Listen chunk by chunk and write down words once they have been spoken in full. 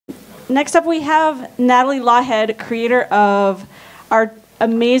next up we have Nathalie Lawhead, creator of our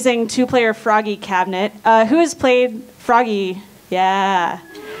amazing two-player Froggy cabinet. Who has played Froggy? Yeah.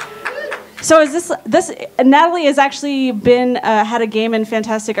 So is this Nathalie has actually been had a game in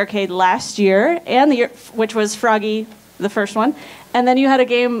Fantastic Arcade last year, and the year, which was Froggy, the first one, and then you had a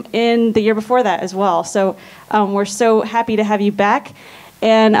game in the year before that as well. So we're so happy to have you back,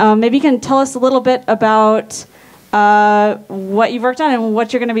 and maybe you can tell us a little bit about what you've worked on and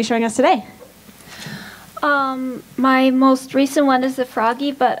what you're going to be showing us today. My most recent one is the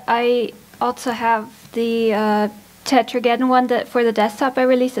Froggy, but I also have the Tetrageddon one that for the desktop I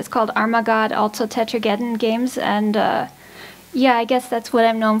released. It's called Armagod, also Tetrageddon Games, and yeah, I guess that's what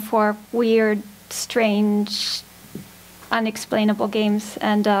I'm known for: weird, strange, unexplainable games.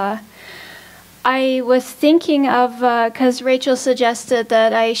 And I was thinking of, because Rachel suggested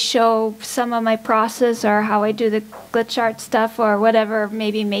that I show some of my process or how I do the glitch art stuff or whatever,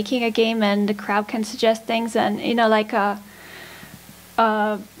 maybe making a game, and the crowd can suggest things, and you know, like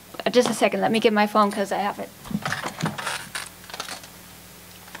just a second, let me get my phone because I have it.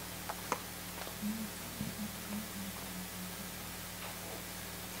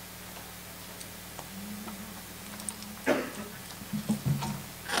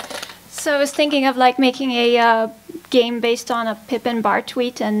 So I was thinking of like making a game based on a Pip and Bar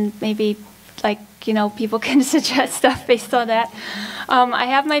tweet, and maybe like, you know, people can suggest stuff based on that. I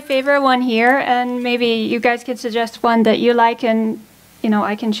have my favorite one here, and maybe you guys can suggest one that you like, and you know,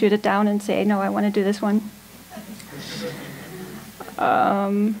 I can shoot it down and say, no, I want to do this one.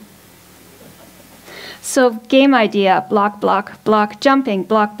 So game idea: block, block, block, jumping,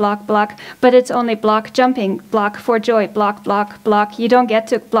 block, block, block, but it's only block, jumping, block for joy, block, block, block. You don't get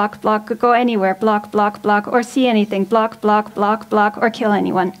to block, block, go anywhere, block, block, block, or see anything, block, block, block, block, or kill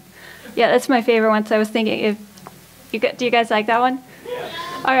anyone. Yeah, that's my favorite one, so I was thinking, if you do you guys like that one? Yeah.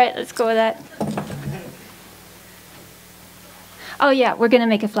 All right, let's go with that. Oh yeah, we're gonna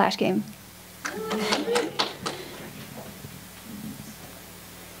make a Flash game.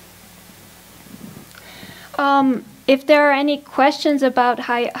 If there are any questions about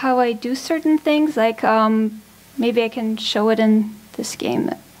how I do certain things, like maybe I can show it in this game.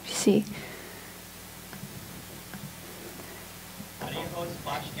 Let me see. How do you host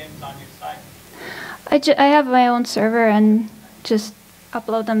Flash games on your site? I have my own server and just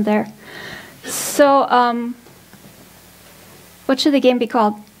upload them there. So what should the game be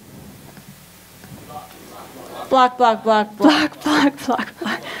called? Block, block, block, block. Block, block, block,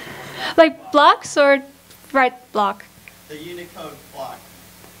 block. Like blocks or right block? The Unicode block.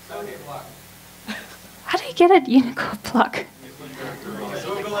 Okay, block. How do you get a Unicode block?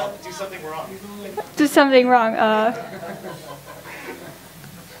 Google, do something wrong. Do something wrong.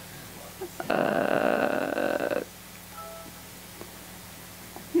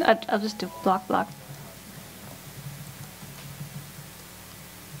 I'll just do block, block.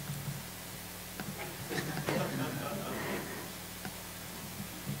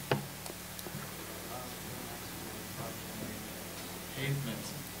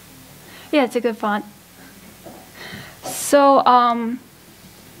 Yeah, it's a good font. So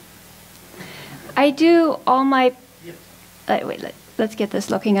I do all my. Wait, let's get this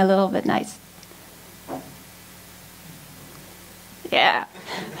looking a little bit nice. Yeah.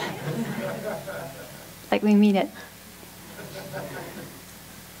 Like we mean it.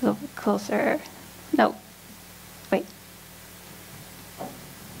 A little bit closer. No. Wait.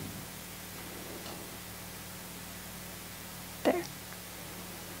 There.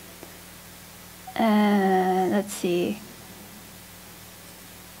 Let's see.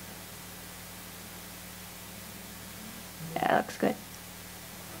 Yeah, that looks good.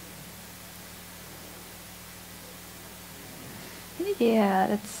 Yeah,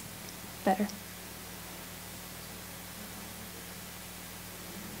 that's better.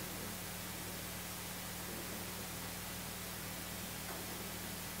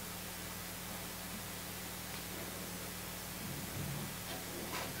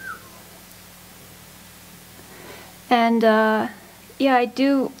 And yeah, I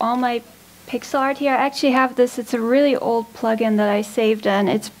do all my pixel art here. I actually have this. It's a really old plugin that I saved, and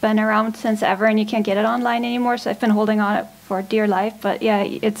it's been around since ever, and you can't get it online anymore, so I've been holding on it for dear life. But yeah,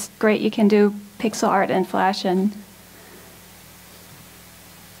 it's great. You can do pixel art in Flash and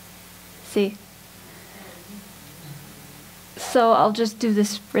see. So I'll just do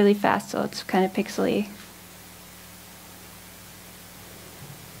this really fast so it's kind of pixely.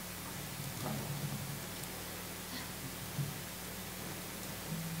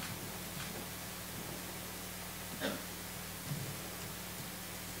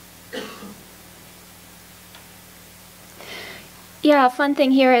 Yeah, a fun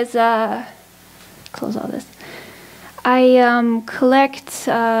thing here is, close all this. I collect,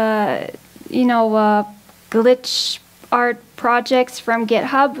 glitch art projects from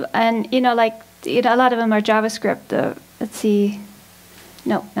GitHub, and like a lot of them are JavaScript. Let's see,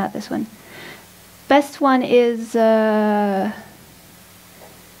 no, not this one. Best one is I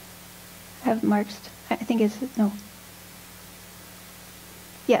have marked. I think it's no.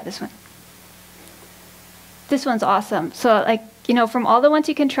 Yeah, this one. This one's awesome. So like, from all the ones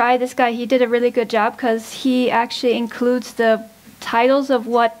you can try, this guy, he did a really good job because he actually includes the titles of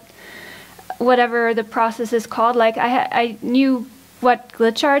whatever the process is called. Like I knew what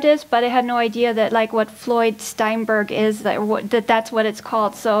glitch art is, but I had no idea that like what Floyd Steinberg is, that's what it's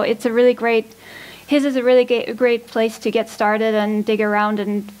called. So it's a really great, his is a really great place to get started and dig around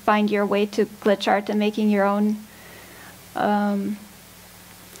and find your way to glitch art and making your own. I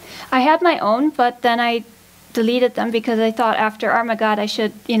had my own, but then I deleted them because I thought after Armagod I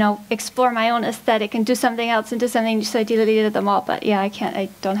should, explore my own aesthetic and do something else and do something, so I deleted them all. But yeah, I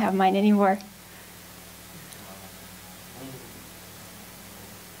don't have mine anymore.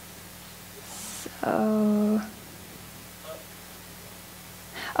 So,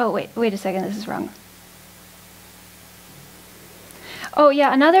 oh wait a second, this is wrong. Oh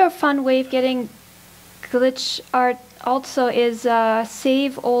yeah, another fun way of getting glitch art also is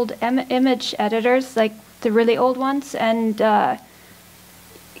save old image editors, like the really old ones, and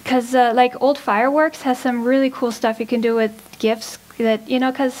because like old Fireworks has some really cool stuff you can do with GIFs that,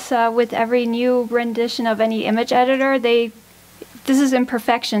 because with every new rendition of any image editor, this is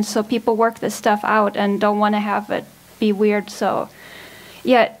imperfection, so people work this stuff out and don't want to have it be weird. So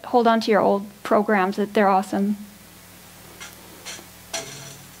yeah, hold on to your old programs, that they're awesome.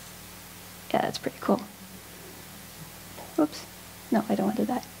 Yeah, that's pretty cool. Oops. No, I don't want to do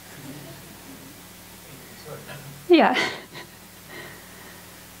that. Yeah.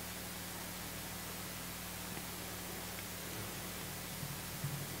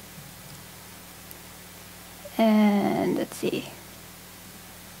 And let's see.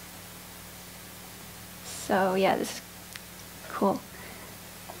 So yeah, this is cool.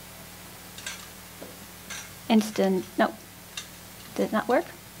 Instant, no, did not work.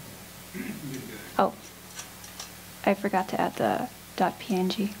 Oh, I forgot to add the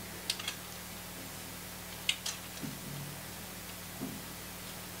 .png.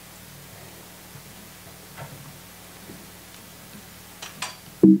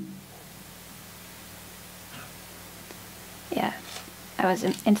 Yeah, that was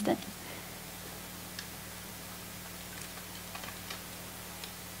instant.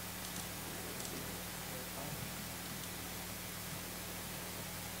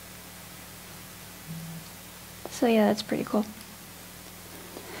 So yeah, that's pretty cool.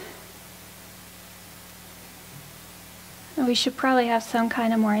 And we should probably have some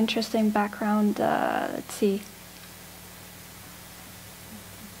kind of more interesting background. Let's see.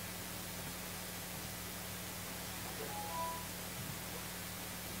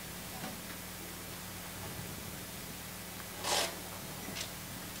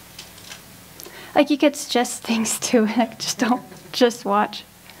 Like you could suggest things too. Like just watch.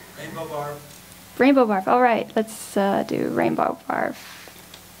 Rainbow barb. Rainbow barf. All right, let's do rainbow barf.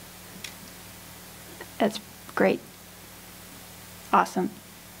 That's great. Awesome.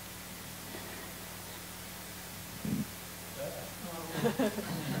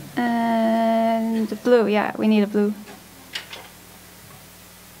 And the blue, yeah, we need a blue.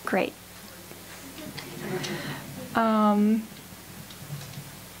 Great.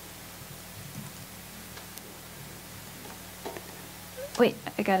 Wait,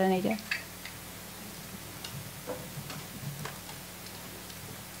 I got an idea.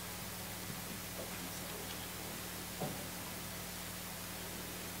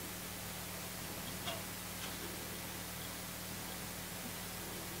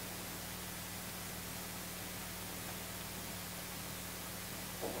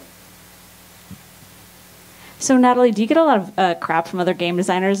 So Natalie, do you get a lot of crap from other game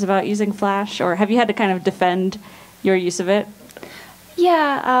designers about using Flash, or have you had to kind of defend your use of it?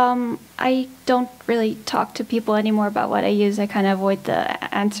 Yeah, I don't really talk to people anymore about what I use. I kind of avoid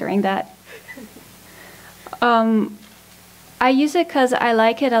answering that. I use it because I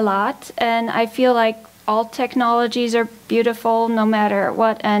like it a lot, and I feel like all technologies are beautiful no matter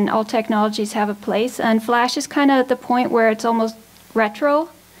what, and all technologies have a place. And Flash is kind of at the point where it's almost retro.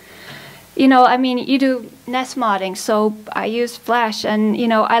 I mean, you do NES modding, so I use Flash, and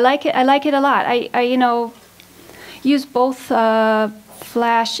I like it. I like it a lot. I use both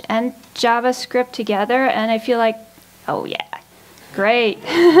Flash and JavaScript together, and I feel like, oh yeah, great.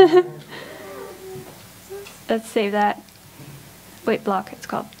 Let's save that. Wait, block, it's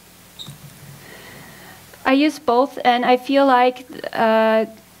called. I use both, and I feel like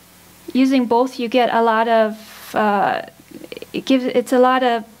using both, you get a lot of, it's a lot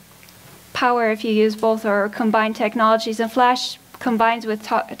of power if you use both or combine technologies. And Flash combines with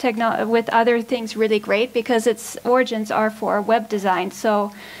with other things really great because its origins are for web design.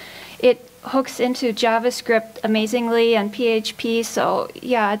 So it hooks into JavaScript amazingly and PHP. So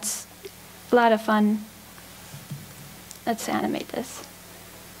yeah, it's a lot of fun. Let's animate this.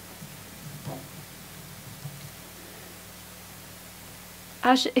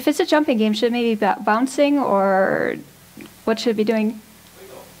 If it's a jumping game, should it maybe be bouncing, or what should it be doing?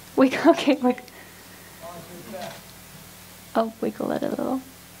 Wiggle. Okay, wiggle. Oh, wiggle it a little.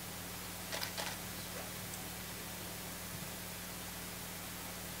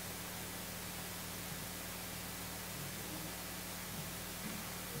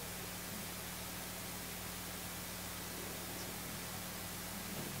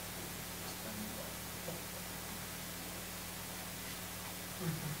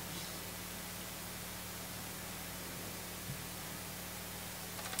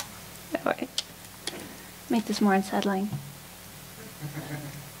 All right. Make this more unsettling.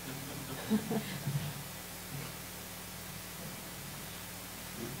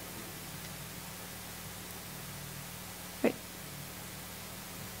 Wait.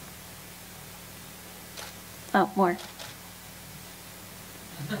 Oh, more.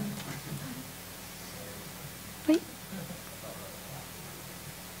 Wait.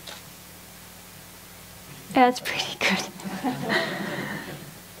 Yeah, that's pretty good.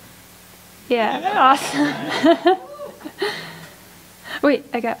 Yeah, awesome. Wait,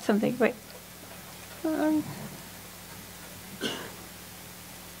 I got something. Wait.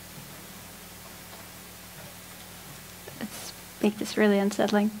 Let's make this really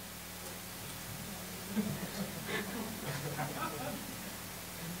unsettling.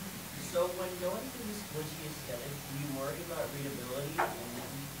 So when going through this glitchy aesthetic, do you worry about readability and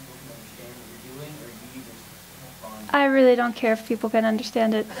making people can understand what you're doing, or do you just have fun? I really don't care if people can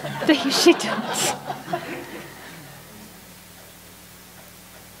understand it. They usually don't.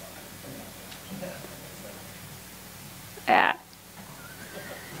 Yeah.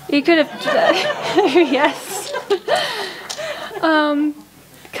 You could have, yes.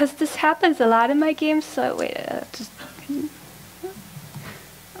 Because this happens a lot in my games, so wait, just,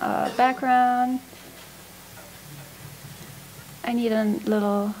 background. I need a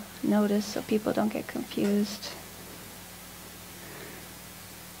little notice so people don't get confused.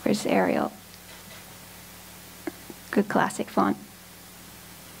 Where's Arial? Good classic font.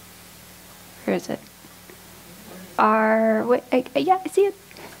 Where is it? Wait, yeah, I see it.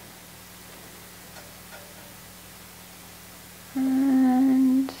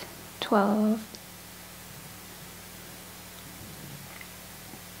 And 12.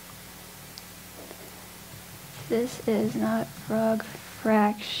 This is not frog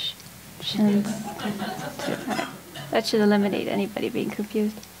fractions. That should eliminate anybody being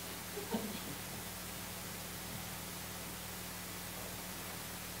confused.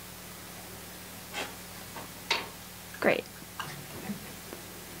 Great.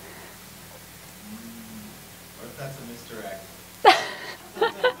 What if that's a misdirect?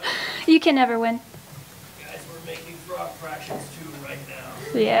 You can never win. Guys, we're making frog fractions too right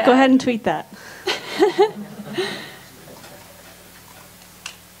now. Yeah. Go ahead and tweet that.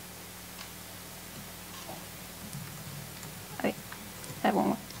 Wait, that won't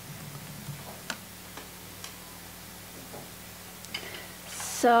work.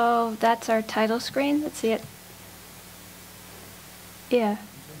 So that's our title screen. Let's see it. Yeah,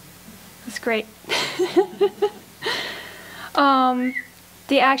 that's great.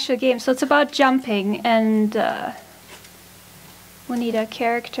 The actual game. So it's about jumping, and we need a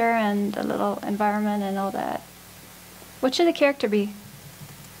character and a little environment and all that. What should the character be?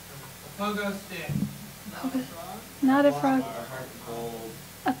 Pogo stick. Not a frog.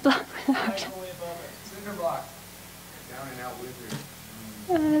 A block. Cinder block. Down and out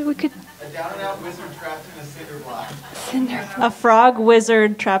wizard. We could. A down and out wizard trapped in a cinder block. Cinder. A frog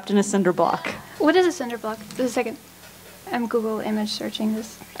wizard trapped in a cinder block. What is a cinder block? Just a second. I'm Google image searching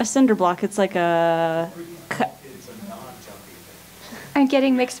this. A cinder block, it's like a... It's a non-jumpy thing. I'm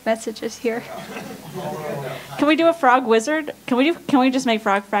getting mixed messages here. Can we do a frog wizard? Can we just make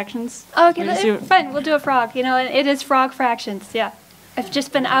frog fractions? Okay, Can we just do- fine. We'll do a frog. You know, and it is frog fractions. Yeah, I've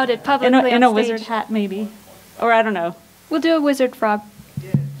just been outed publicly in on a wizard stage. hat, maybe. Or I don't know. We'll do a wizard frog.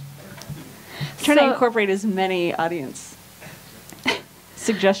 Trying to incorporate as many audience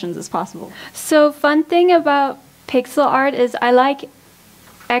suggestions as possible. So fun thing about pixel art is I like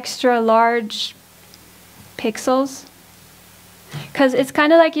extra large pixels. Because it's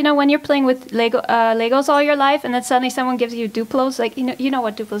kind of like, you know, when you're playing with Legos all your life, and then suddenly someone gives you Duplos, like, you know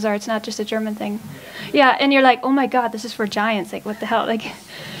what Duplos are, it's not just a German thing. Yeah, and you're like, oh my god, this is for giants, like, what the hell? Like,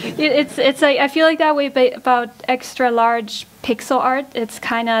 it's like, I feel like that way about extra large pixel art. It's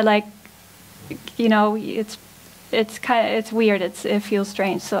kind of like, you know, it's weird, it feels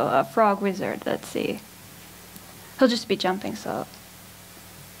strange. So a frog wizard, let's see. He'll just be jumping, so.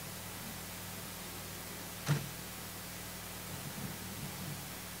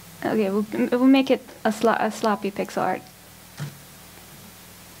 Okay, we'll make it a sloppy pixel art.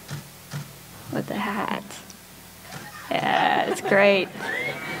 With the hat. Yeah, it's great.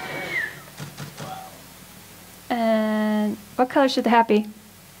 And what color should the hat be?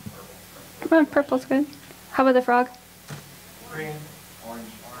 Come on, purple's good. How about the frog? Green,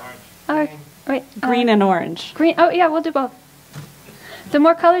 orange, Oh, wait. Green and orange. Green. Oh, yeah, we'll do both. The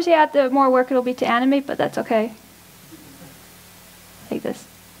more colors you add, the more work it'll be to animate, but that's okay. Like this.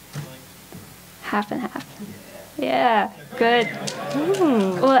 Half and half. Yeah, good.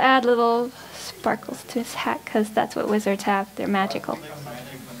 Ooh. We'll add little sparkles to his hat because that's what wizards have. They're magical.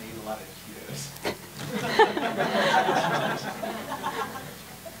 Magic when they eat a lot of Cheetos.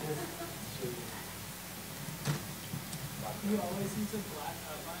 You always use a black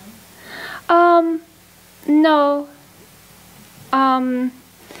outline? No.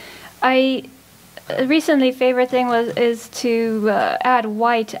 I recently favorite thing is to add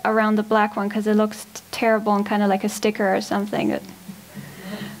white around the black one because it looks terrible and kind of like a sticker or something.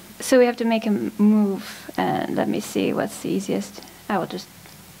 So we have to make him move, and let me see what's the easiest. I will just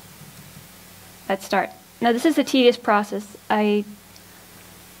let's start. Now this is a tedious process.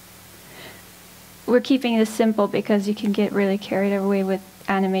 We're keeping this simple because you can get really carried away with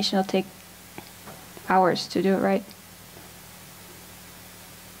animation. It'll take hours to do it right.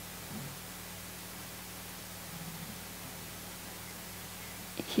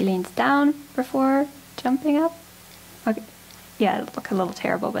 He leans down before jumping up. Okay. Yeah, it'll look a little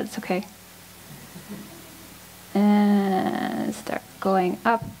terrible, but it's okay. And start going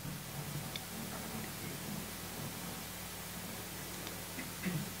up.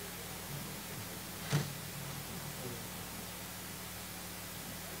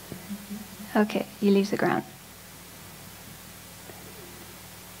 Okay, he leaves the ground.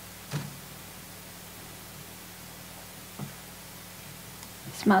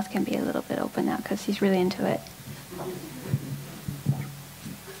 His mouth can be a little bit open now because he's really into it.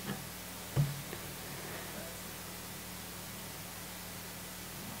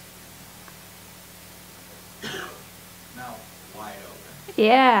 Now wide open.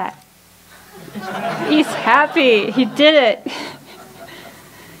 Yeah. He's happy. He did it.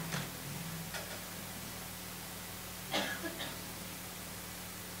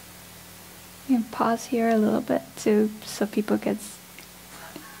 You can pause here a little bit too, so people get.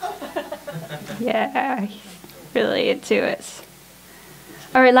 Yeah, he's really into it.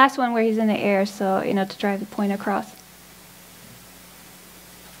 All right, last one where he's in the air, so you know to drive the point across.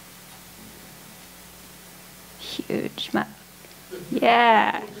 Huge mouth.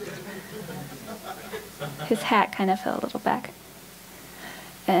 Yeah. His hat kind of fell a little back.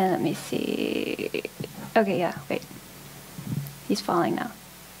 And let me see. Okay, yeah, wait. He's falling now.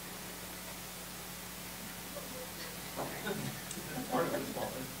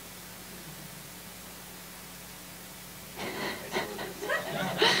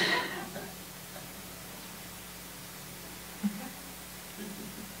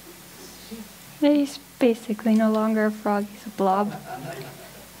 He's basically no longer a frog, he's a blob.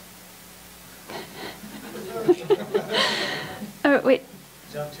 Oh, wait.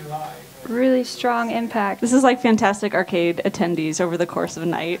 Jump too high. Really strong impact. This is like Fantastic Arcade attendees over the course of a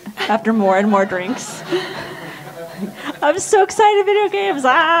night after more and more drinks. I'm so excited, video games.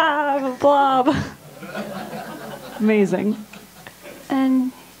 I'm a blob. Amazing.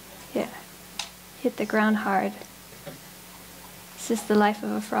 And yeah, hit the ground hard. This is the life of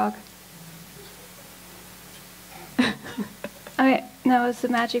a frog. Okay, now is the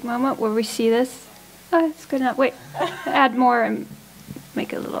magic moment where we see this. Oh, it's good enough. Wait, add more and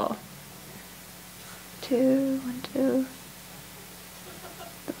make a little 2, 1, 2.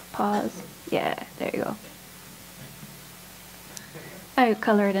 Pause. Yeah, there you go. I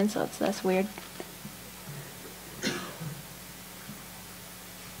color it in so it's less weird.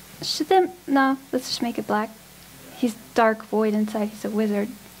 Should then no, let's just make it black. He's dark void inside, he's a wizard.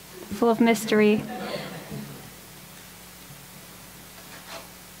 Full of mystery.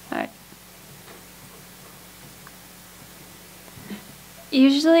 Alright.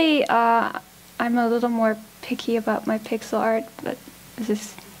 Usually I'm a little more picky about my pixel art, but this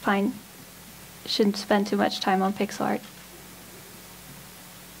is fine. Shouldn't spend too much time on pixel art.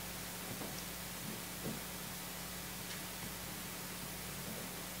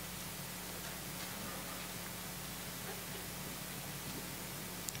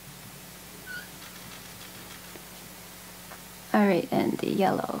 All right, and the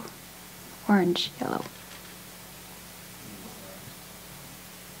yellow, orange, yellow.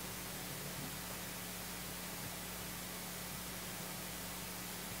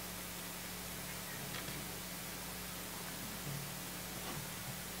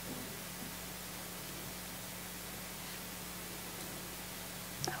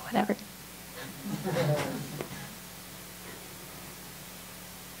 Oh, whatever.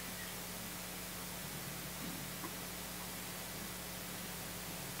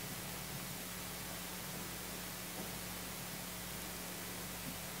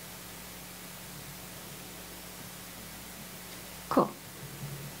 Cool.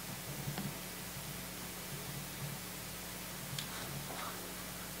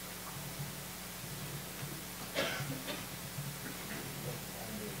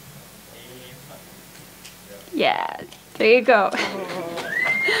 Yeah, there you go.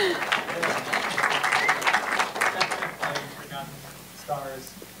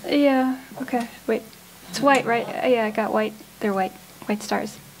 Stars. Yeah, okay, wait. It's white, right? Yeah, I got white. They're white. White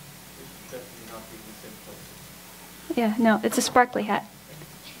stars. Definitely not being the same place. Yeah, no, it's a sparkly hat.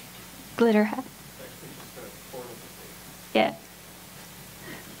 Glitter hat. It's actually just a portal to space. Yeah.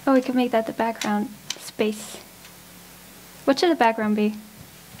 Oh, we could make that the background. Space. What should the background be?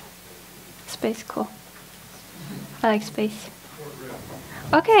 Space, cool. I like space.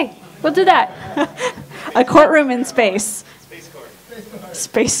 Okay, we'll do that. A courtroom in space. Space Court.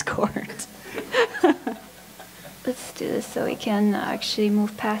 Space court. Let's do this so we can actually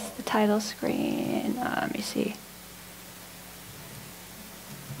move past the title screen. Let me see.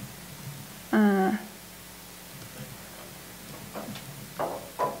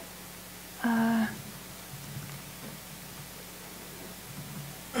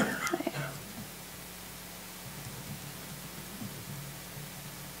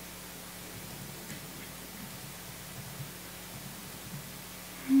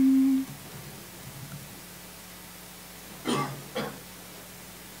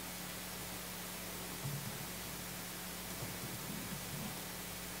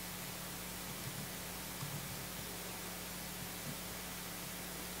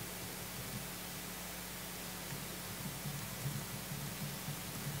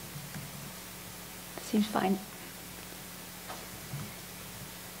 Seems fine.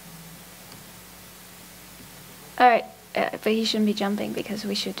 All right, but he shouldn't be jumping because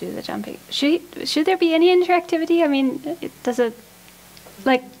we should do the jumping. Should there be any interactivity? I mean, does it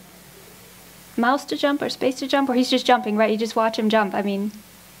like mouse to jump or space to jump, or he's just jumping, right? You just watch him jump. I mean,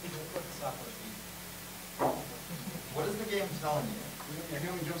 What is the game telling you? Yeah, he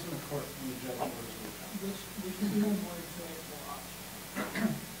only jumps in the court when the judge orders Which would be a more enjoyable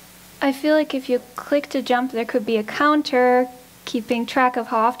option. I feel like if you click to jump, there could be a counter keeping track of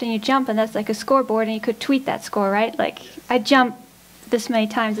how often you jump, and that's like a scoreboard, and you could tweet that score, right? Like, I jump this many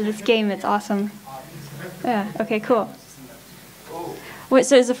times in this game, it's awesome. Yeah, okay, cool. Wait,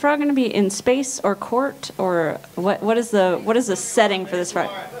 so is the frog going to be in space or court, or what is the setting for this frog?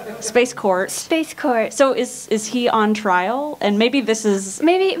 Space court. Space court. So is he on trial? And maybe this is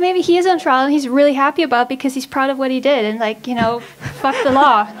Maybe he is on trial and he's really happy about it because he's proud of what he did and, like, you know, fuck the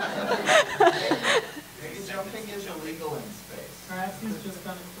law. Maybe jumping is illegal in space. Perhaps he's just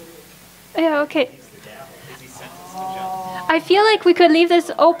gonna quit. Yeah, okay. I feel like we could leave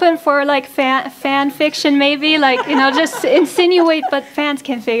this open for, like, fan fiction, maybe, like, you know, just insinuate, but fans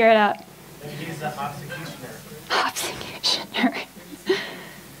can figure it out. He's the executioner. Executioner.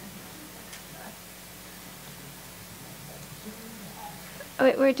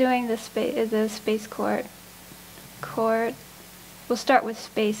 Wait, we're doing the space court. Court. We'll start with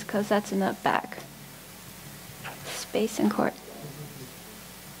space because that's in the back. Space and court.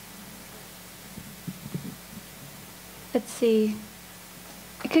 Let's see.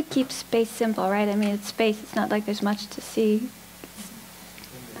 I could keep space simple, right? I mean, it's space. It's not like there's much to see.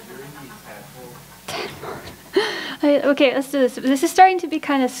 Okay, let's do this. This is starting to be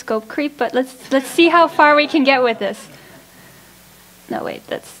kind of scope creep, but let's see how far we can get with this. No, wait,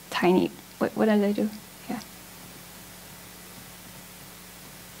 that's tiny. What did I do? Yeah.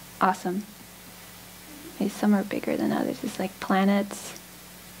 Awesome. Okay, some are bigger than others. It's like planets.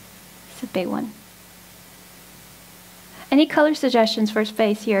 It's a big one. Any color suggestions for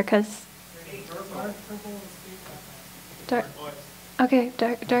space here? Cause dark. Okay,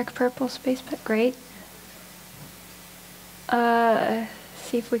 dark purple space, but great.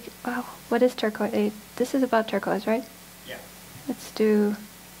 See if we. Wow, what is turquoise? This is about turquoise, right? Yeah. Let's do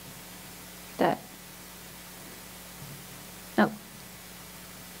that. No.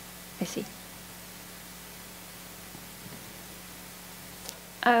 I see.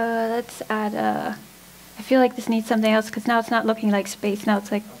 Let's add I feel like this needs something else because now it's not looking like space. Now it's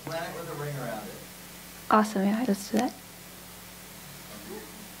like A planet with a ring around it. awesome. Yeah, let's do that.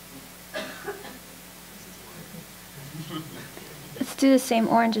 Let's do the same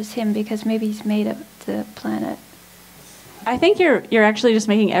orange as him because maybe he's made of the planet. I think you're actually just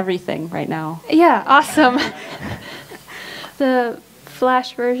making everything right now. Yeah, awesome. The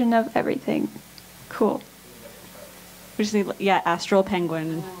Flash version of everything. Cool. We just need, yeah, astral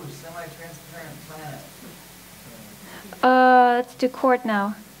penguin. Ooh, semi-transparent planet. Let's do court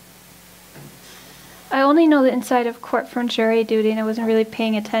now. I only know the inside of court from jury duty, and I wasn't really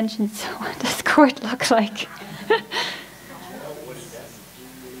paying attention. So, what does court look like?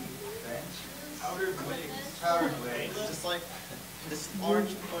 Powdered wigs. Just like this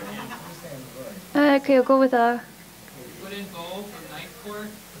orange podium. Okay, we'll go with a Put in gold for night court.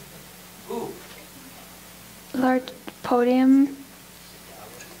 Ooh. large podium.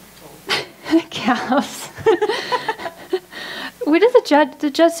 Cows. Where does the judge? The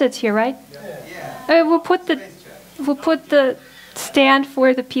judge sits here, right? Yeah. We'll put the stand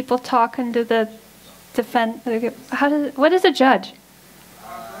for the people talking to the defense. How does? What is a judge?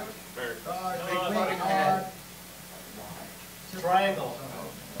 Triangle.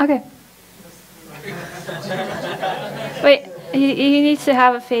 Okay. Wait, he needs to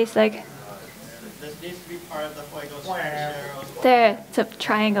have a face like This needs to be part of the JUEGOS Rancheros. there. It's a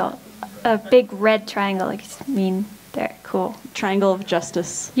triangle, a big red triangle. Like mean there. Cool. Triangle of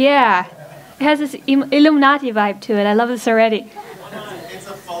justice. Yeah, it has this Illuminati vibe to it. I love this already. It's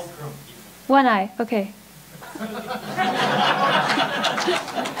a fulcrum. One eye. Okay.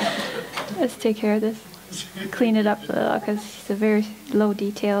 Let's take care of this. Clean it up a little because it's a very low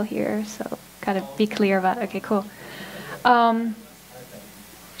detail here, so gotta be clear about it. Okay, cool.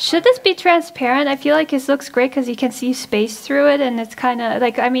 Should this be transparent? I feel like this looks great because you can see space through it, and it's kind of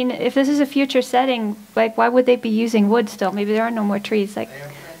like, I mean, if this is a future setting, like, why would they be using wood still? Maybe there are no more trees. Like, They are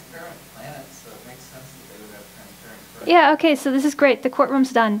transparent planets, so it makes sense that they would have transparent. yeah, okay, so this is great. The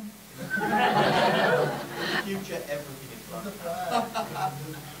courtroom's done. Future everything is fun.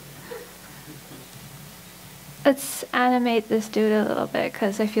 Let's animate this dude a little bit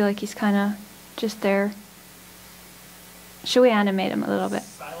because I feel like he's kind of just there. Should we animate him a little bit?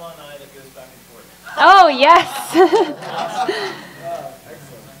 Cylon eye that goes back and forth. Oh, yes!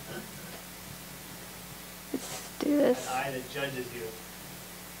 Let's do this. An eye that judges you.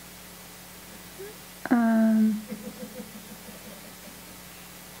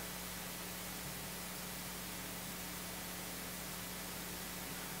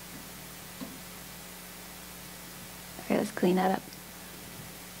 Okay, let's clean that up.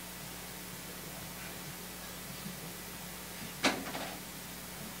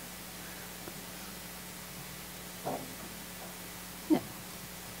 No.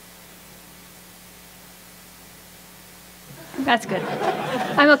 That's good.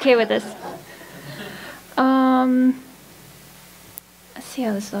 I'm okay with this. Let's see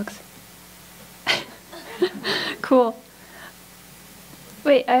how this looks. Cool.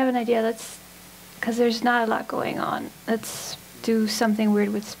 Wait, I have an idea. Let's, because there's not a lot going on. Let's do something weird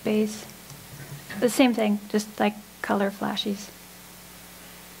with space. The same thing, just like color flashes.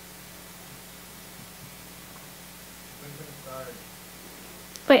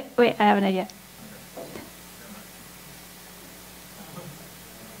 Wait, I have an idea.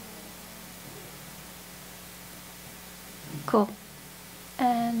 Cool.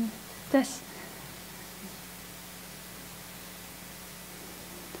 And this.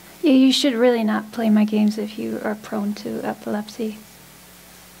 Yeah, you should really not play my games if you are prone to epilepsy.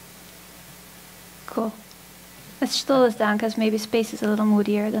 Cool. Let's slow this down because maybe space is a little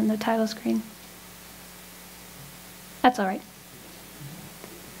moodier than the title screen. That's all right.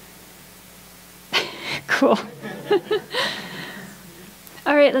 Cool.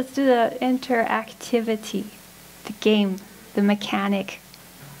 All right, let's do the interactivity, the game, the mechanic.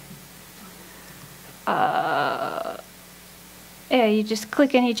 Yeah, you just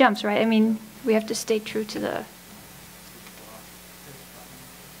click and he jumps, right? I mean, we have to stay true to the...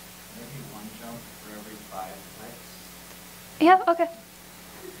 Maybe one jump for every 5 clicks. Yeah, okay.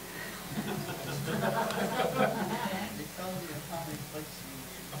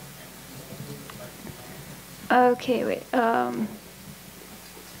 Okay, wait. What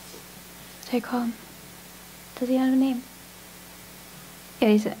do you call him? Does he have a name? Yeah,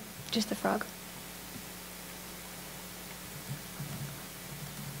 he's just a frog.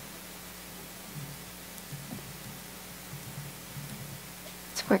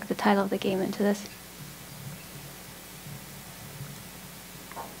 Let's work the title of the game into this.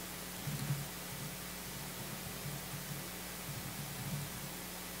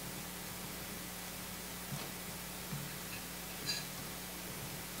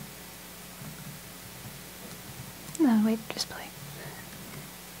 wait, just play.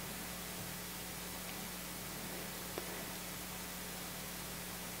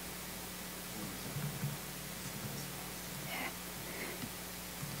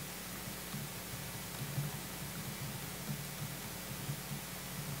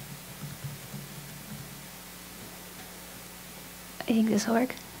 I think this will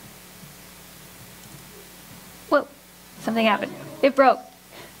work. Whoa, something happened. It broke.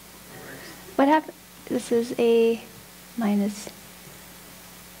 What happened? This is a minus.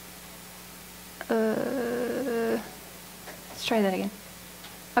 Let's try that again.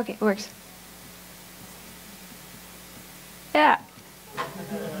 Okay, it works. Yeah.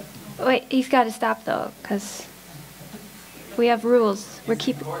 Wait, he's got to stop though, because we have rules. We're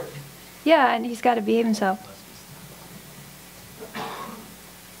keeping. Yeah, and he's got to behave himself.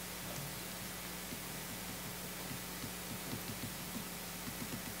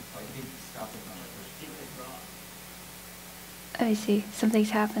 Let me see. Something's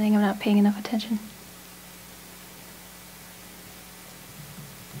happening. I'm not paying enough attention.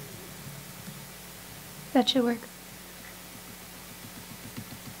 That should work.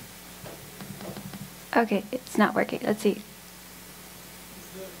 Okay, it's not working. Let's see.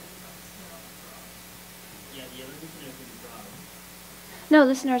 Yeah, the other listener can drop. No,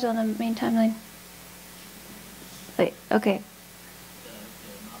 listeners on the main timeline. Wait, okay.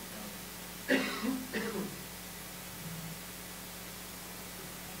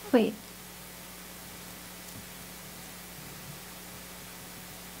 Wait.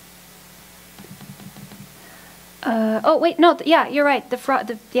 Oh wait, no, yeah, you're right.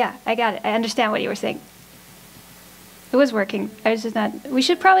 Yeah, I got it. I understand what you were saying. It was working. I was just not. We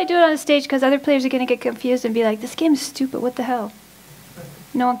should probably do it on a stage because other players are gonna get confused and be like, "This game is stupid. What the hell?"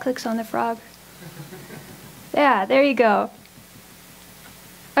 No one clicks on the frog. Yeah, there you go.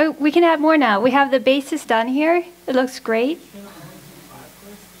 Oh, we can add more now. We have the basis done here. It looks great.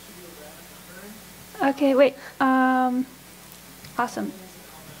 Okay, wait. Awesome.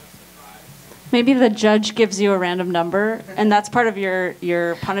 Maybe the judge gives you a random number, and that's part of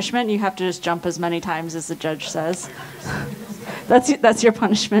your punishment. You have to just jump as many times as the judge says. That's your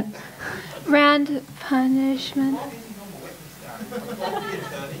punishment. Rand punishment.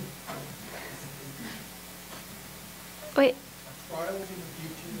 Wait.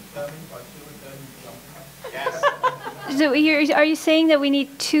 So are you saying that we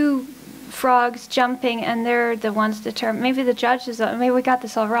need 2 frogs jumping and they're the ones determined? Maybe the judges. Maybe we got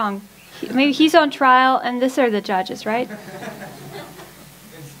this all wrong. Maybe he's on trial and this are the judges, right? In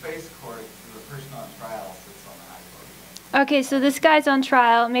space court, the person on trial sits on the high court. Okay, so this guy's on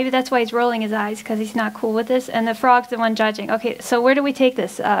trial. Maybe that's why he's rolling his eyes because he's not cool with this. And the frog's the one judging. Okay, so where do we take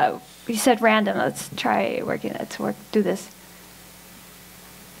this? You said random. Let's try working. Let's do this.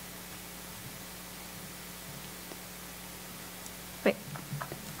 Wait.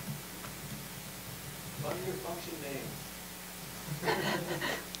 What are your function names?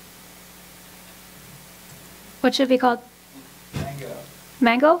 What should it be called? Mango.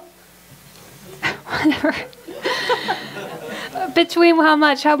 Mango? Whatever. Between how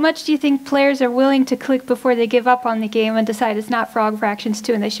much? How much do you think players are willing to click before they give up on the game and decide it's not Frog Fractions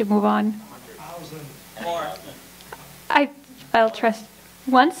 2 and they should move on? 1,000. I'll trust.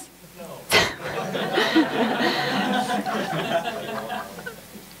 Once?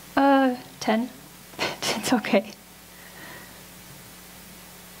 No. 10. It's okay.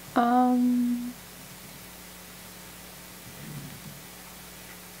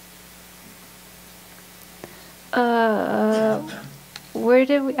 Where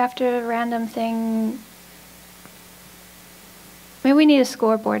did we, after a random thing, maybe we need a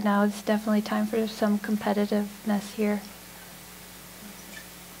scoreboard now. It's definitely time for some competitiveness here.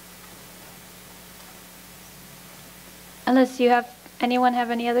 Unless you have, anyone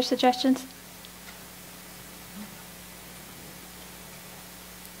have any other suggestions?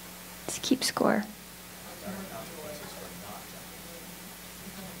 Let's keep score.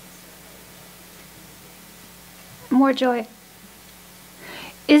 More joy.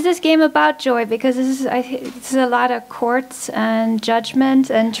 Is this game about joy? Because this is a lot of courts and judgment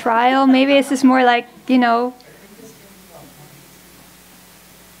and trial. Maybe this is more like, you know.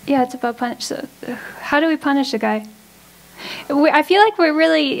 Yeah, it's about punish. So, how do we punish the guy? I feel like we're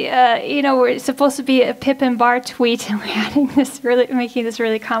really, you know, we're supposed to be a Pip and Bar tweet, and we're adding this making this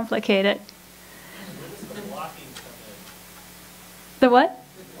really complicated. The what?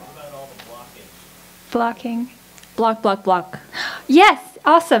 What about all the blocking? Blocking. Block, block, block. Yes,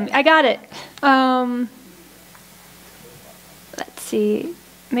 awesome. I got it. Let's see.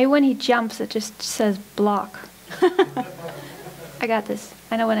 Maybe when he jumps, it just says block. I got this.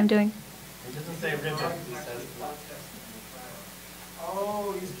 I know what I'm doing. It doesn't say ribbon, it says block.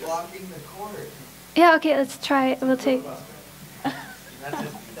 Oh, he's blocking the court. Yeah, okay, let's try. We'll take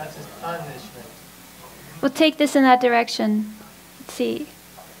That's his punishment. we'll take this in that direction. Let's see.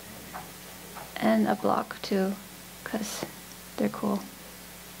 And a block too, because they're cool.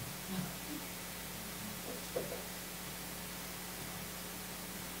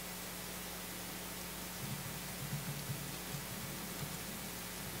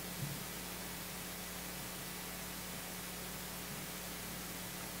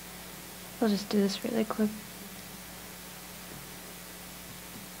 We'll just do this really quick.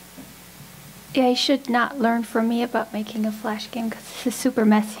 Yeah, you should not learn from me about making a Flash game because this is super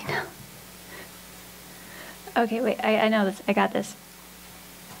messy now. Okay, wait, I know this. I got this.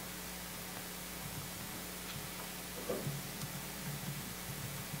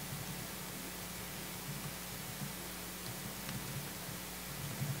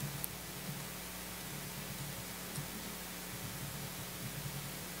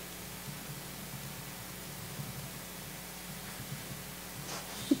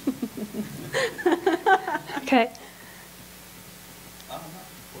 Okay.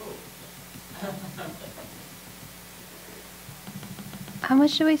 How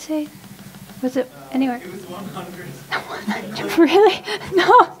much did we say? Was it anywhere? It was 100. Really?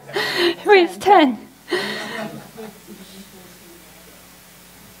 No. Wait, it's 10.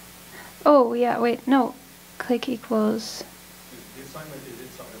 Oh, yeah, wait, no. Click equals.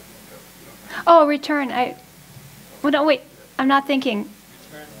 Oh, return. Well, no, wait. I'm not thinking.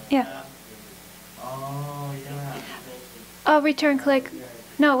 Yeah. Oh, yeah. Oh, return click.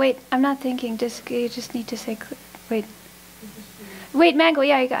 No, wait. I'm not thinking. You just need to say click. Wait. Wait, Mango.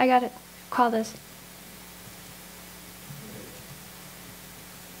 Yeah, I got it. Call this.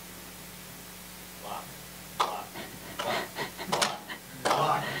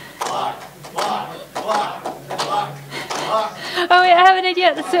 Oh wait, I have an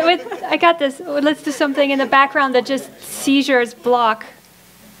idea. So wait, I got this. Let's do something in the background that just seizures block.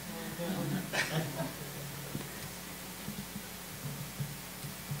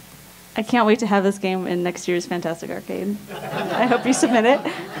 I can't wait to have this game in next year's Fantastic Arcade. I hope you submit it.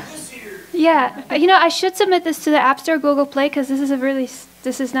 Yeah, you know, I should submit this to the App Store, Google Play, because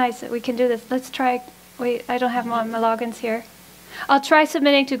this is nice. We can do this. Let's try. Wait, I don't have my logins here. I'll try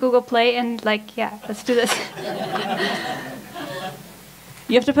submitting to Google Play and yeah, let's do this.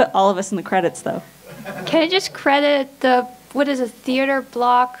 You have to put all of us in the credits, though. Can I just credit the, what is it, theater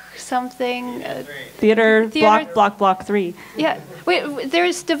block something? Theater block 3. Yeah, wait,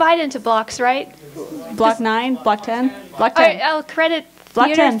 there's divided into blocks, right? Block 9, block 10, block 10. All right, I'll credit Block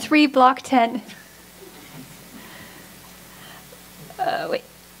theater 10. 3, block 10. Wait,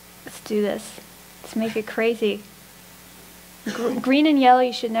 let's do this. Let's make it crazy. Green and yellow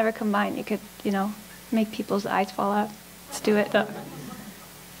you should never combine. You could, make people's eyes fall out. Let's do it.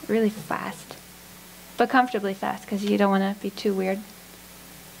 Really fast. But comfortably fast, because you don't want to be too weird.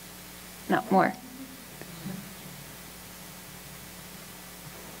 No, more.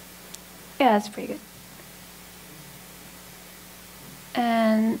 Yeah, that's pretty good.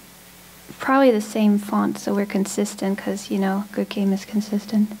 And probably the same font, so we're consistent, because, good game is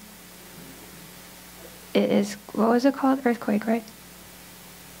consistent. It is, what was it called? Earthquake, right?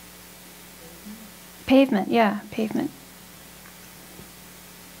 Pavement, yeah, pavement.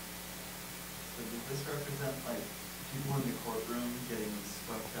 So does this represent people in the courtroom getting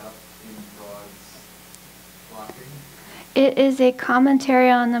swept up in frauds blocking? It is a commentary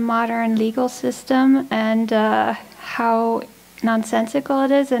on the modern legal system and how nonsensical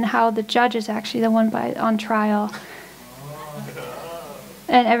it is and how the judge is actually the one on trial.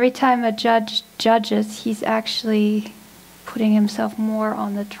 And every time a judge judges, he's actually putting himself more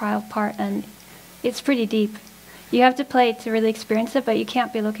on the trial part, and it's pretty deep. You have to play to really experience it, but you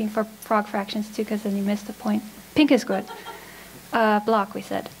can't be looking for frog fractions too, because then you miss the point. Pink is good. Block, we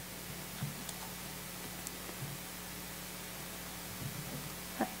said.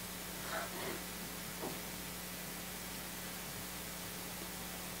 Right.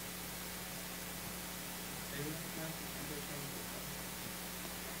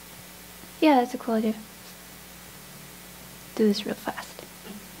 Yeah, that's a cool idea. Do this real fast.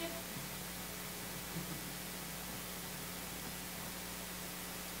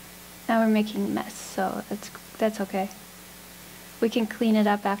 Now we're making a mess, so that's okay. We can clean it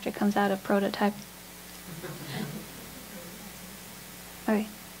up after it comes out of prototype. Okay.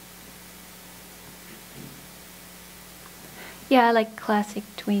 Yeah, I like classic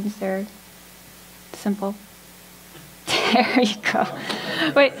tweens. They're simple. There you go.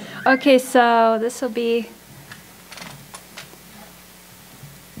 Wait, okay, so this will be,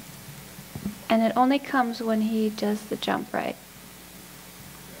 and it only comes when he does the jump, right?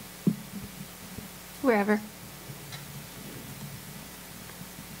 Wherever.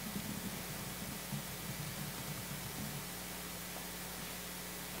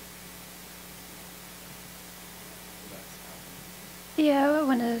 Yeah, I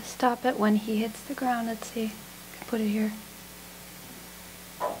want to stop it when he hits the ground. Let's see. I can put it here.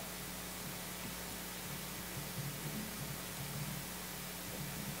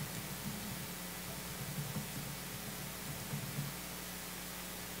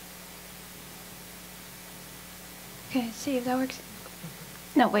 Okay, see if that works.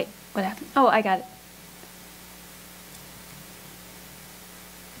 No, wait, what happened? Oh, I got it.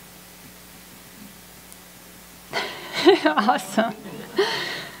 Awesome.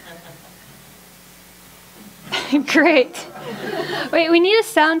 Great. Wait, we need a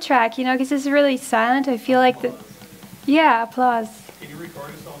soundtrack, you know, because it's really silent. I feel like the. Yeah, applause. Can you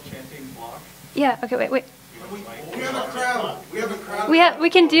record us all chanting block? Yeah, okay, wait. We have a crowd. We have a crowd. We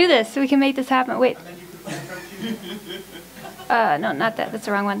can do this. We can make this happen. Wait. And then you can No, not that. That's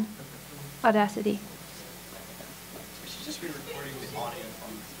the wrong one. Audacity. We should just be recording the audience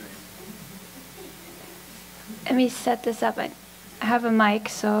on the screen. Let me set this up. I have a mic,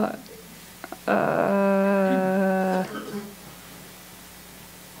 so.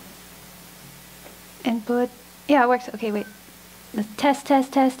 Input. Yeah, it works. Okay, wait. Let's test.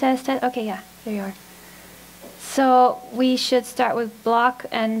 Okay, yeah, there you are. So we should start with block,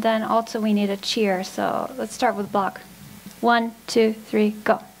 and then also we need a cheer. So let's start with block. 1, 2, 3,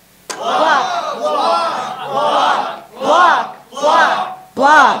 go. Block, block,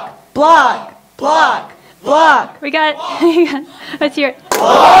 block, block, block. We got it. Let's hear it.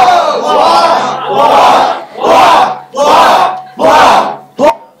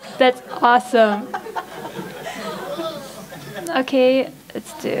 That's awesome. Okay,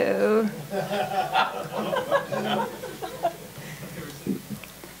 let's do.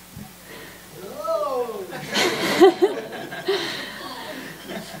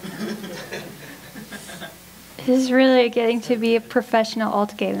 This is really getting to be a professional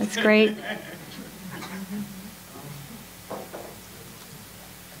alt game. That's great.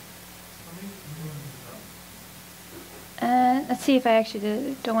 Let's see if I actually did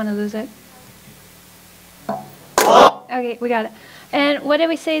it. Don't want to lose it. Okay, we got it. And what did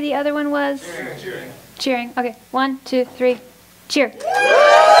we say the other one was? Cheering. Cheering. Okay, 1, 2, 3, cheer.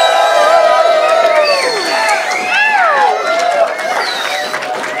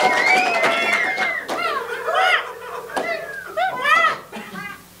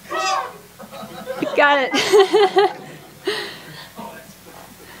 Got it.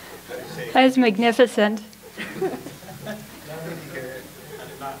 That is magnificent.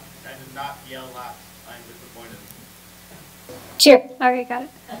 I did not yell loud. I'm disappointed. Cheer. Okay, got it.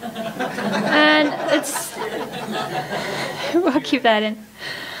 And it's. We'll keep that in.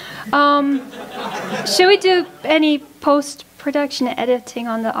 Should we do any post-production editing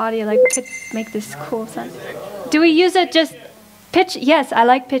on the audio? Like, we could make this cool sound. Do we use it just pitch? Yes, I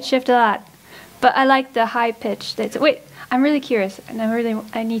like pitch shift a lot, but I like the high pitch. Wait, I'm really curious, and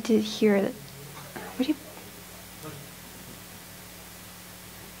I need to hear it. What do you?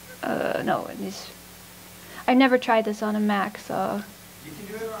 No, it is. I never tried this on a Mac, so. You can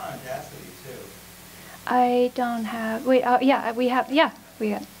do it on Audacity too. I don't have. Wait, yeah, we have. Yeah,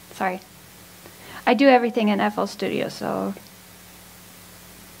 we got. Sorry. I do everything in FL Studio, so.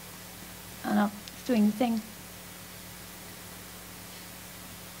 I don't know. It's doing the thing.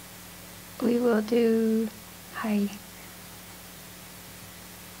 We will do. Hi.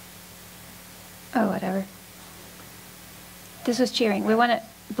 Oh, whatever. This was cheering. We want it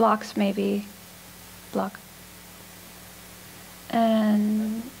blocks, maybe. Block.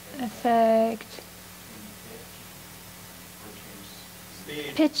 And effect.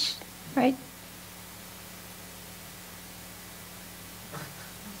 Pitch, right?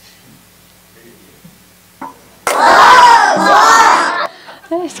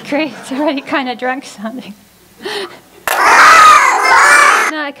 That's great. It's already kind of drunk sounding. No,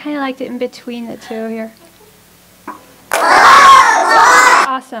 I kind of liked it in between the two here.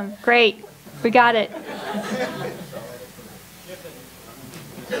 Awesome. Great. We got it.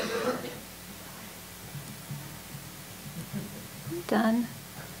 Done.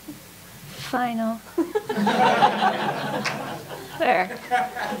 Final. There.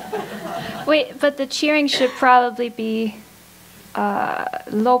 Wait, but the cheering should probably be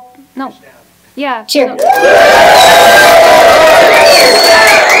low. No. Yeah. Cheer. No.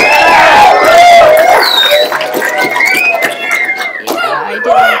 Yeah, I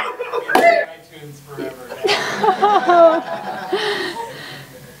did it. iTunes forever.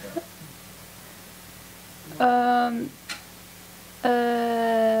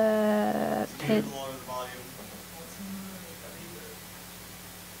 Pit.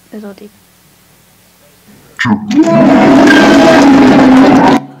 little deep.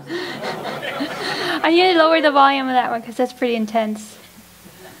 I need to lower the volume of that one because that's pretty intense.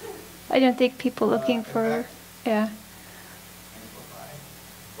 I don't think people looking for, yeah.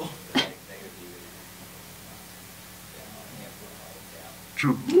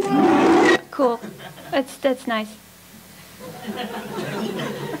 Cool. That's nice.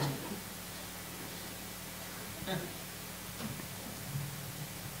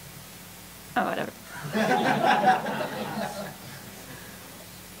 Oh, whatever.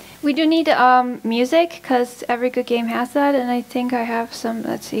 We do need music because every good game has that, and I think I have some.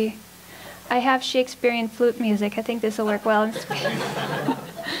 Let's see. I have Shakespearean flute music. I think this will work well in Spain.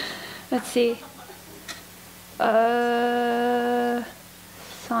 Let's see.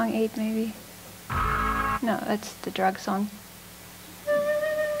 Song 8 maybe. No, that's the drug song.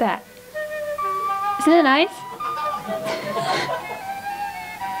 That. Isn't it nice?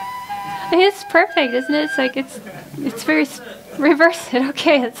 It's perfect, isn't it? It's like it's very reverse it.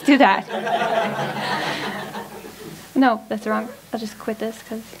 Okay, let's do that. No, that's wrong. I'll just quit this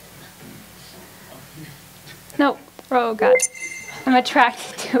because. No. Oh god. I'm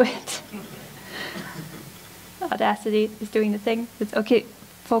attracted to it. Audacity is doing the thing. It's okay.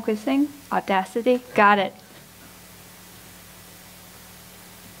 Focusing. Audacity. Got it.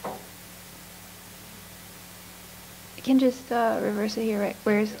 I can just reverse it here, right?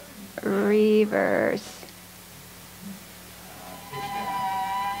 Where's reverse?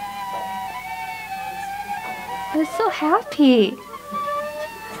 I'm so happy.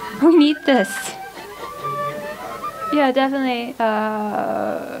 We need this. Yeah, definitely.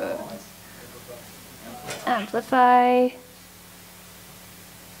 Amplify.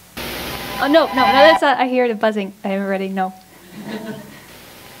 Oh no! That's I hear the buzzing. I already know.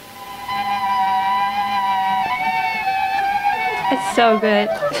 It's so good.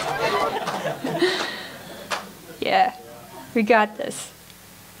 Yeah, we got this.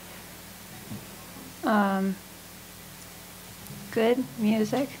 Good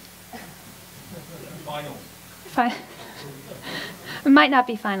music. Final. Fine. It might not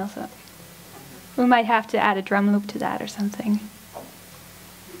be final, so we might have to add a drum loop to that or something.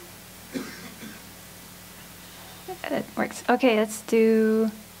 It works. Okay, let's do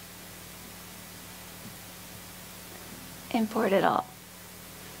import it all.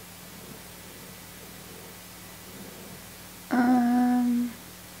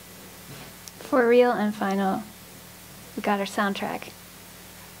 For real and final, we got our soundtrack.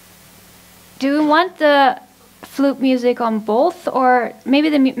 Do we want the flute music on both, or maybe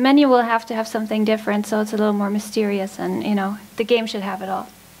the menu will have to have something different so it's a little more mysterious, and you know, the game should have it all.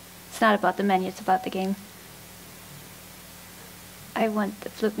 It's not about the menu, it's about the game. I want the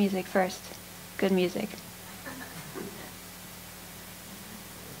flute music first. Good music.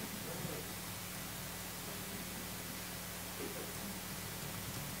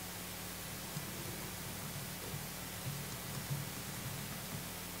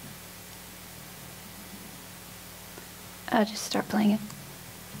 I'll just start playing it.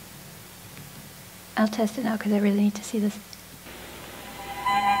 I'll test it now because I really need to see this.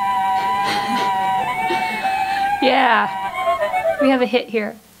 Yeah, we have a hit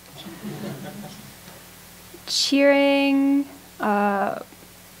here. Cheering.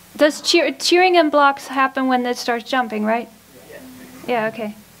 Does cheering in blocks happen when it starts jumping, right? Yeah,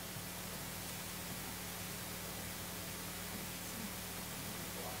 okay.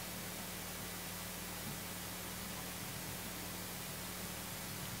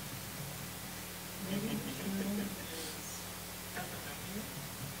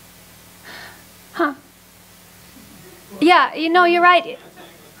 Huh. Yeah, you know, you're right.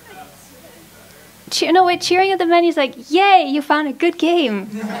 No, wait, cheering at the menu is like, yay, you found a good game.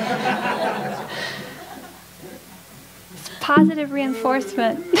 It's positive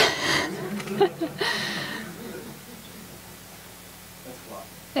reinforcement.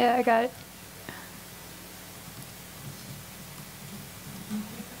 Yeah, I got it.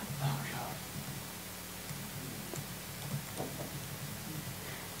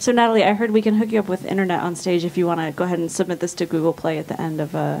 So Natalie, I heard we can hook you up with internet on stage if you want to go ahead and submit this to Google Play at the end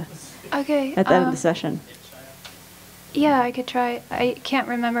of Okay. at the end of the session. Yeah, I could try. I can't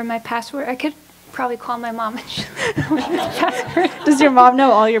remember my password. I could probably call my mom and she'll tell me the password. Does your mom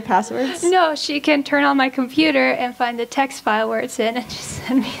know all your passwords? No, she can turn on my computer and find the text file where it's in and just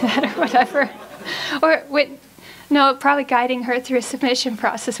send me that or whatever. Or wait, no, probably guiding her through a submission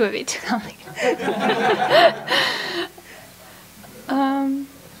process would be too complicated.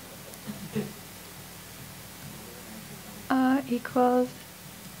 Equals,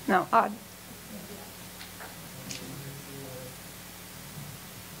 no, odd.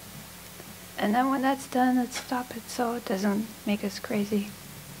 And then when that's done, let's stop it so it doesn't make us crazy.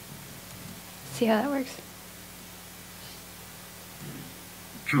 See how that works?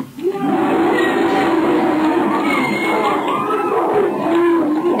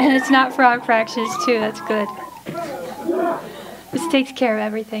 And it's not frog fractions too, that's good. This takes care of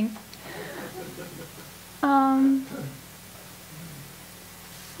everything.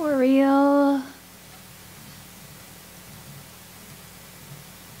 For real.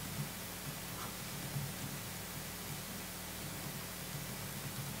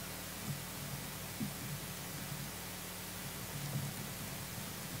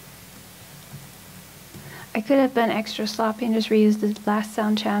 I could have been extra sloppy and just reused the last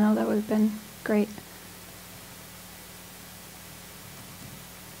sound channel. That would have been great.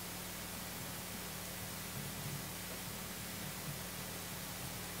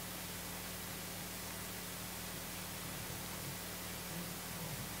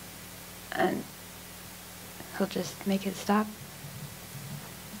 And he'll just make it stop.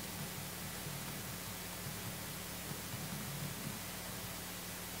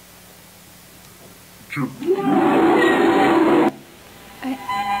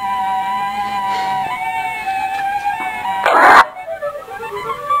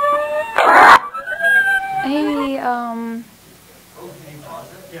 Hey,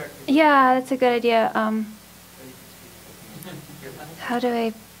 yeah, that's a good idea. How do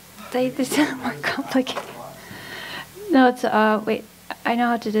I? This is more complicated. No, it's wait. I know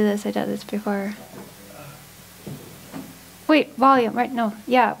how to do this. I did this before. Wait, volume, right? No,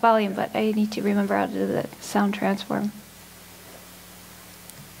 yeah, volume, but I need to remember how to do the sound transform.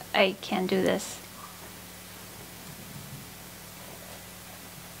 I can do this.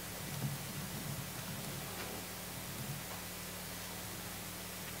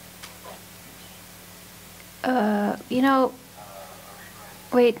 You know,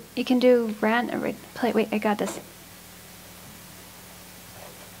 wait, you can do play, wait, I got this.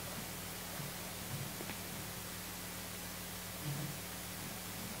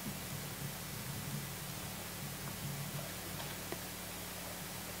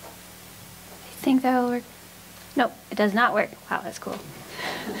 I think that will work. No, it does not work. Wow, that's cool.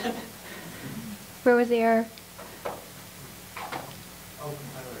 Where was the error?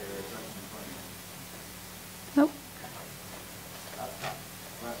 Nope.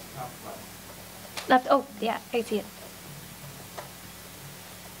 Left. Oh, yeah, I see it.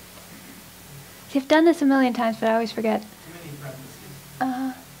 See, I've done this a million times, but I always forget.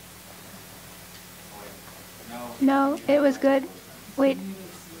 No, it was good. Wait.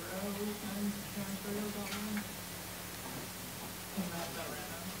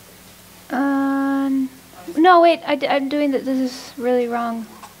 No, wait, I'm doing that. This is really wrong.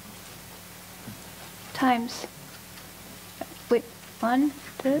 Times. Wait, 1,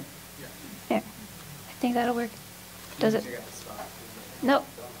 2. Yeah, I think that'll work. Does it? Nope.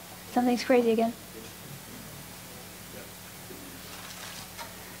 Something's crazy again.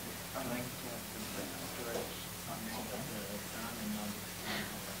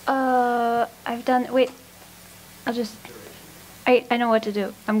 I've done, wait, I'll just, I know what to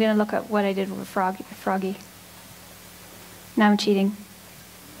do. I'm gonna look up what I did with Froggy. Now I'm cheating.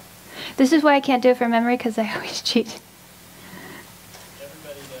 This is why I can't do it from memory, because I always cheat.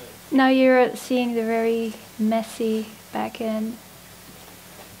 Now you're seeing the very messy back end.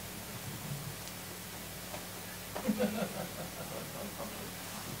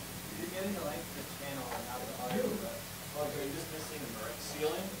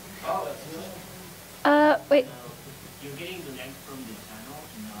 Wait. You're getting the length from the channel,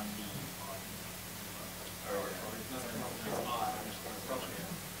 not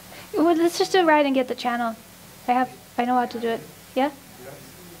the Well, let's just do right and get the channel. I know how to do it. Yeah?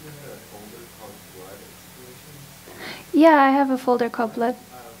 Yeah, I have a folder called Blood.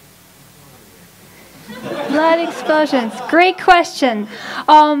 Blood explosions. Great question.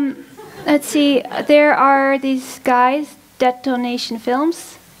 Let's see. There are these guys, Detonation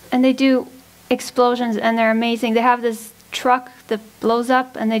Films, and they do explosions, and they're amazing. They have this truck that blows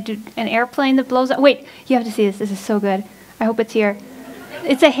up, and they do an airplane that blows up. Wait, you have to see this. This is so good. I hope it's here.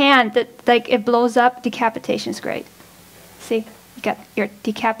 It's a hand that, like, it blows up. Decapitation's great. See, you got your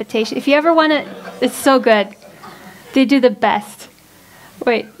decapitation. If you ever want to, it's so good. They do the best.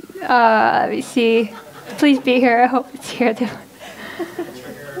 Wait, let me see. Please be here. I hope it's here.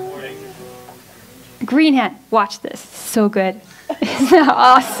 Green hand. Watch this. So good. Isn't that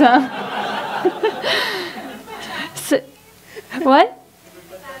awesome? So, what?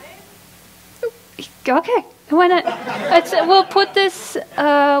 Okay. Why not? We'll put this.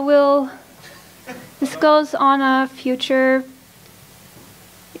 This goes on a future.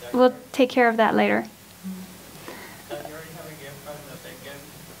 we'll take care of that later. You already have a game plan that they can.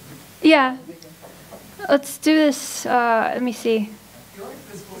 Yeah. Let's do this. Let me see. I feel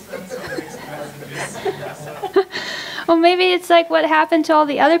like this will send some mixed messages. Well, maybe it's like what happened to all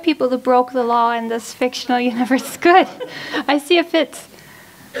the other people who broke the law in this fictional universe. Good. I see it fits.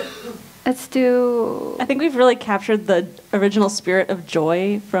 Let's do... I think we've really captured the original spirit of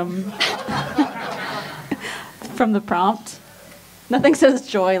joy from from the prompt. Nothing says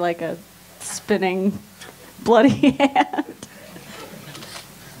joy like a spinning bloody hand.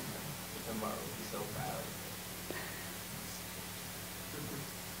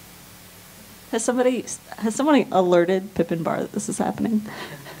 Has somebody alerted Pippin Bar that this is happening?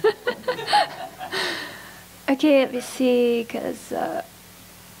 Okay, let me see, because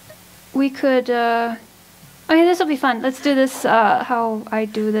we could... okay, this will be fun. Let's do this, how I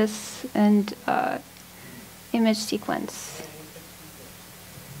do this, and image sequence.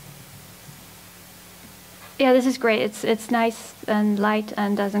 Yeah, this is great. It's nice and light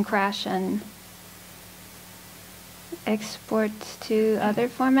and doesn't crash, and export to other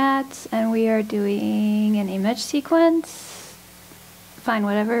formats, and we are doing an image sequence. Fine,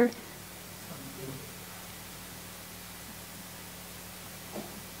 whatever.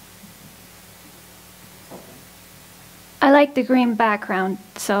 I like the green background,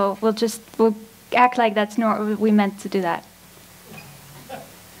 so we'll act like that's we meant to do that.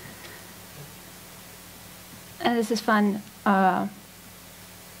 And this is fun. And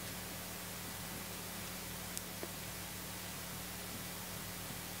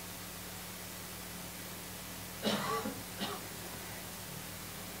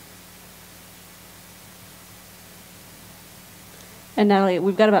Natalie,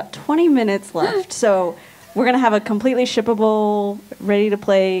 we've got about 20 minutes left, so we're going to have a completely shippable, ready to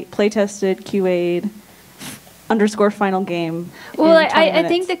play tested, QA'd, _ final game. Well, I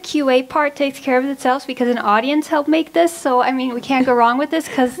think the QA part takes care of itself because an audience helped make this, so I mean, we can't go wrong with this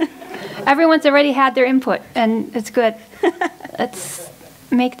because everyone's already had their input, and it's good. Let's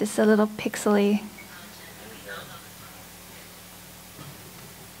make this a little pixely.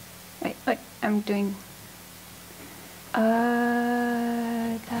 Wait, I'm doing...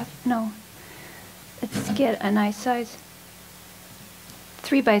 no. Let's get a nice size.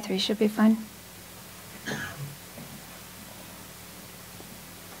 3x3 should be fine.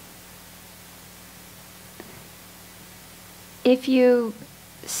 If you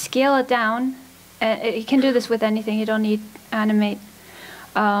scale it down, you can do this with anything, you don't need animate,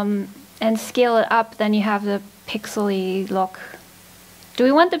 and scale it up, then you have the pixely look. Do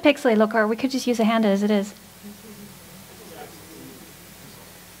we want the pixely look, or we could just use a hand as it is?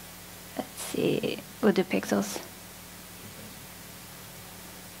 Let's see, we'll do pixels.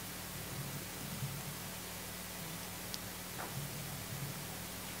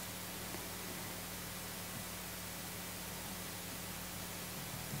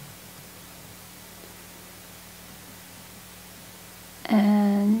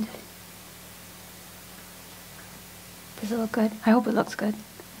 And does it look good? I hope it looks good.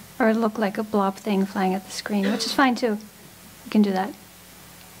 Or it'll look like a blob thing flying at the screen, which is fine too. We can do that.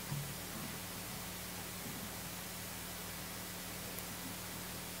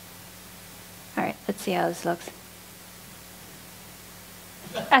 All right, let's see how this looks.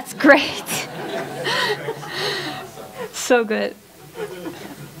 That's great. So good.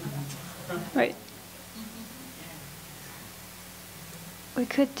 Right. We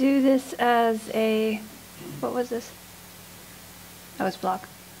could do this as a, what was this? That was block.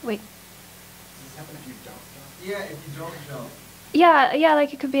 Wait. Does this happen if you don't jump? Yeah, if you don't jump. Yeah,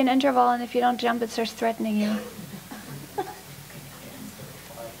 like it could be an interval, and if you don't jump, it starts threatening you.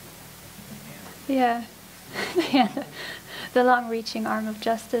 Yeah. Yeah. The long-reaching arm of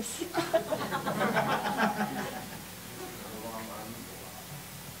justice.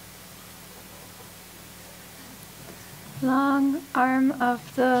 Long arm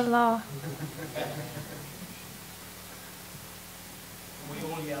of the law. We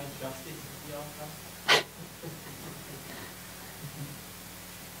all yell justice at the outcome.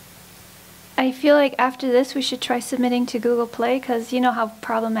 I feel like after this we should try submitting to Google Play, because you know how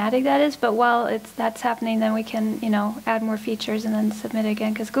problematic that is, but while that's happening, then we can, add more features and then submit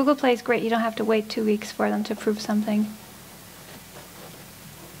again, because Google Play is great. You don't have to wait 2 weeks for them to prove something.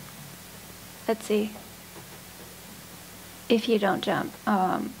 Let's see. If you don't jump.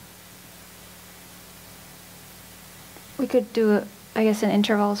 We could do, I guess an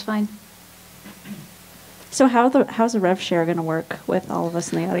interval is fine. So how's the rev share going to work with all of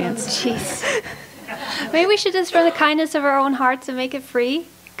us in the audience? Jeez. Maybe we should just, for the kindness of our own hearts, and make it free,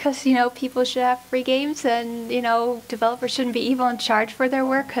 because, you know, people should have free games, and, you know, developers shouldn't be evil and charge for their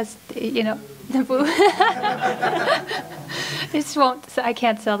work, because, you know, the boo. This won't, I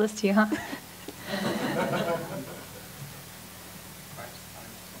can't sell this to you, huh?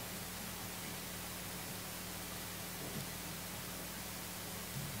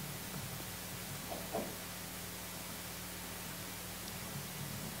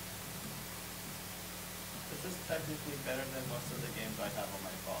 This is technically better than most of the games I have on my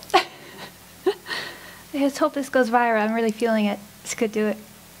phone. Let's hope this goes viral. I'm really feeling it. This could do it.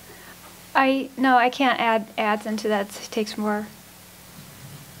 No, I can't add ads into that. It takes more.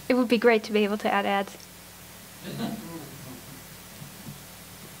 It would be great to be able to add ads.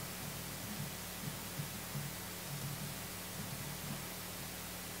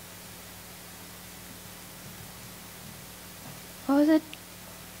 What was it?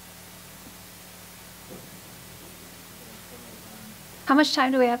 How much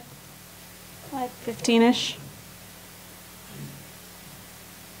time do we have? Like 15-ish.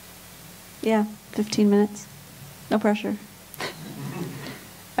 Yeah, 15 minutes. No pressure.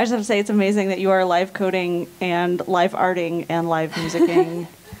 I just have to say it's amazing that you are live coding and live arting and live musicking.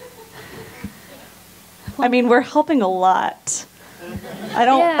 I mean, we're helping a lot. I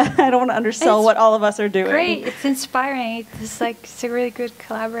don't want to undersell It's what all of us are doing. Great, it's inspiring. It's a really good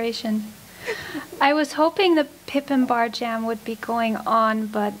collaboration. I was hoping the Pip and Bar Jam would be going on,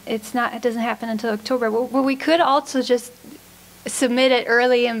 but it's not. It doesn't happen until October. Well, we could also just submit it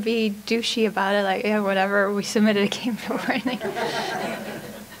early and be douchey about it, like, yeah, whatever. We submitted a game for anything.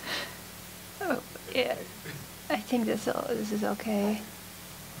 Oh, yeah, I think this is okay.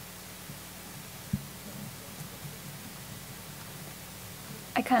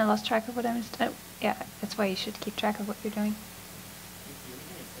 I kind of lost track of what I'm. Yeah, that's why you should keep track of what you're doing.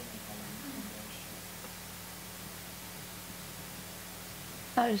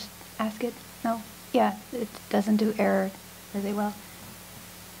 I'll just ask it. No. Yeah, it doesn't do error really well.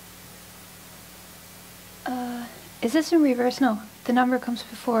 Is this in reverse? No. The number comes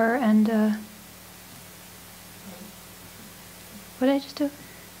before and... what did I just do?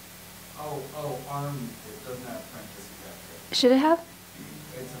 Oh, ARM, it doesn't have parentheses after it. Should it have?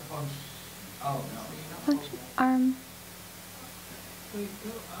 It's a function. Oh, no. Function ARM.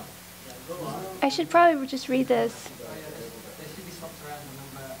 I should probably just read this. There should be swapped around the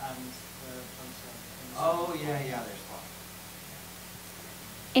number and the function. Oh, yeah, there's one.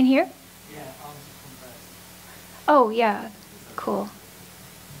 In here? Yeah, arms compressed. Oh, yeah. Cool.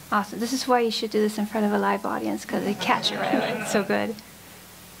 Awesome. This is why you should do this in front of a live audience, because they catch it right away. It's so good.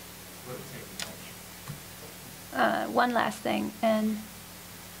 One last thing, and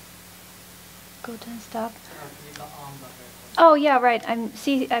go to stop. Oh yeah, right. I'm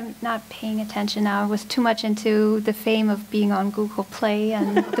not paying attention now. I was too much into the fame of being on Google Play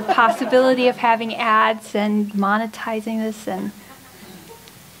and the possibility of having ads and monetizing this, and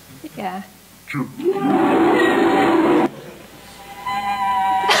yeah.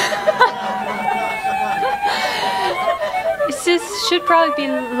 This should probably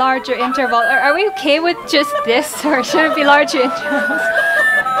be larger interval. Are we okay with just this, or should it be larger intervals?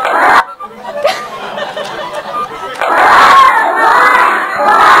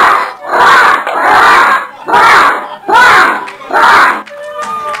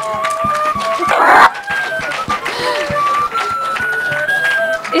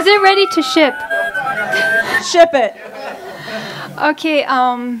 Is it ready to ship? Ship it. Okay,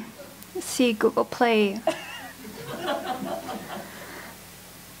 let's see, Google Play.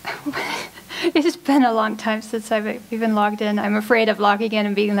 It's been a long time since I've even logged in. I'm afraid of logging in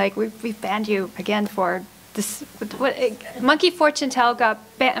and being like, we've banned you again for this. Monkey Fortune Tell got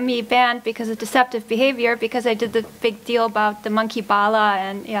me banned because of deceptive behavior, because I did the big deal about the monkey bala,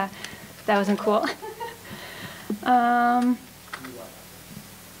 and yeah, that wasn't cool.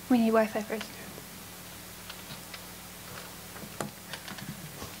 We need Wi-Fi first.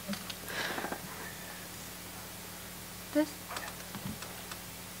 This?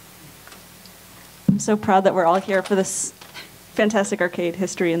 I'm so proud that we're all here for this fantastic arcade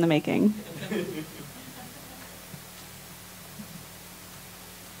history in the making.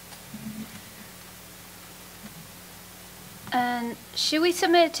 And should we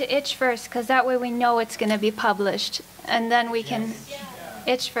submit it to itch first? Because that way we know it's going to be published. And then we can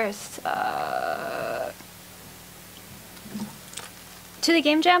itch first. To the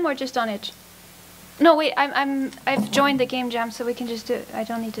game jam or just on itch? No, wait, I've joined the game jam, so we can just do it. I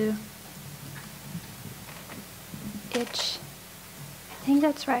don't need to. Itch. I think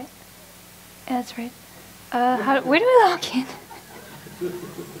that's right. Yeah, that's right. Where do we log in?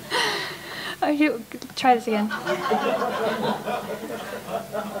 Try this again.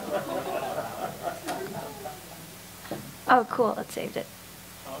 Oh, cool. It saved it.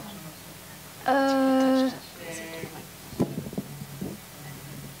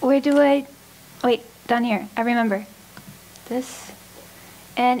 Where do I... Wait, down here. I remember. This.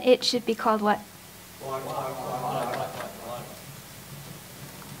 And it should be called what?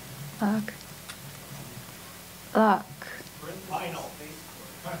 Lock. Lock.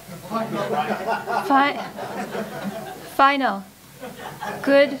 Final.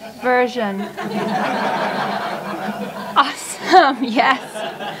 Good version. Awesome. Yes.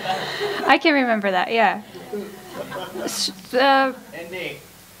 I can remember that. Yeah.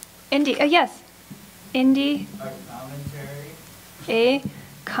 Indie. Yes. Indie. A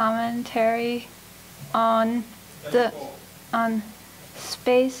commentary on the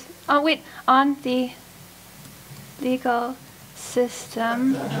space. Oh wait, on the legal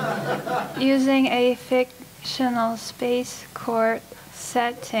system using a fictional space court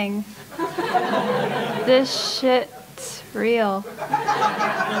setting. This shit's real.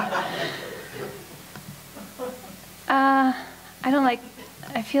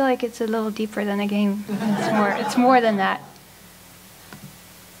 I feel like it's a little deeper than a game. It's more than that.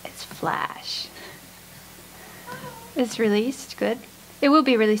 It's Flash. It's released, good. It will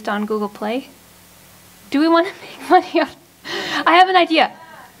be released on Google Play. Do we want to make money off? I have an idea.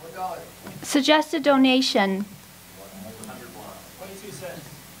 Suggest a donation. 22 cents.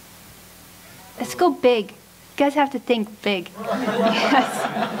 Let's go big. You guys have to think big.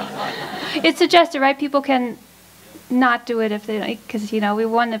 Yes. It's suggested, right? People can not do it if they don't, because, you know, we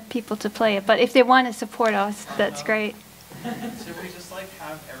want the people to play it. But if they want to support us, that's great. Should we just like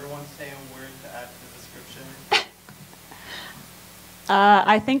have everyone say a word to add to the description?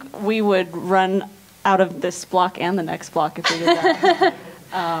 I think we would run out of this block and the next block if we did that.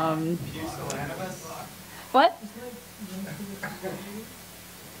 Pusillanimous? What?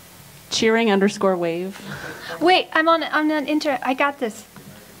 Cheering_wave. Wait, I'm on internet. I got this.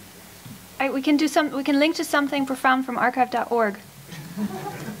 We can link to something profound from archive.org.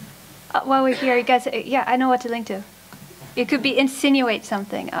 While we're here, you guys, yeah, I know what to link to. It could be insinuate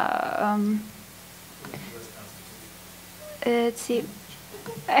something. Let's see.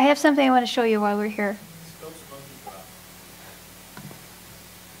 I have something I want to show you while we're here.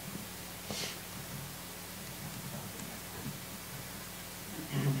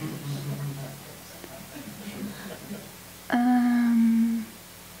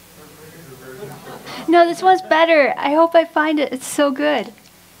 No, this one's better. I hope I find it. It's so good.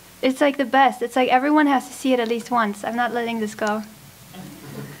 It's like the best. It's like everyone has to see it at least once. I'm not letting this go.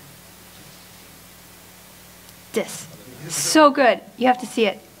 This. So good. You have to see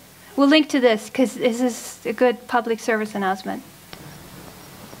it. We'll link to this because this is a good public service announcement.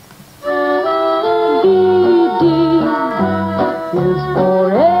 Is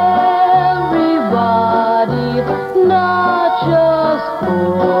for everybody, not just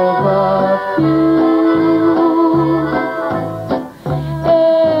for the few.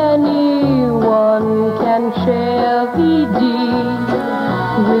 Anyone can share VD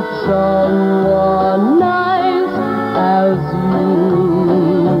with someone nice as you.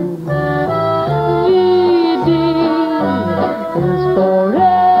 VD is for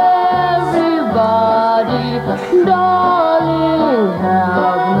everybody, darling,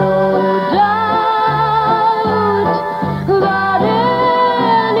 have no doubt that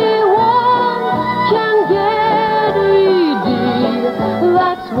anyone can get VD.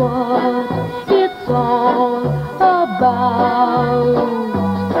 That's what it's all about.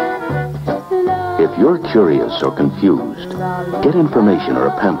 If you're curious or confused, get information or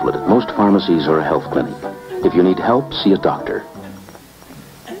a pamphlet at most pharmacies or a health clinic. If you need help, see a doctor.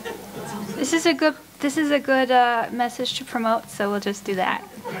 This is a good message to promote, so we'll just do that.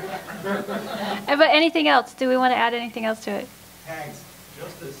 But anything else? Do we want to add anything else to it? Tags.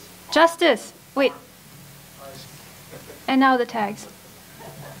 Justice. Justice. Wait. And now the tags.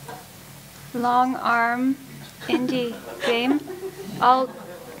 Long arm, indie, game, all,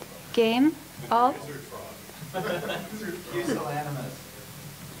 game, all. Pusillanimous.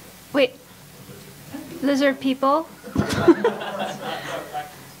 Wait. Lizard people.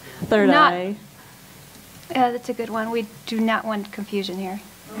 Third Not- eye. Yeah, that's a good one. We do not want confusion here.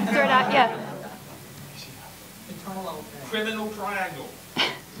 Third eye, yeah. Criminal triangle.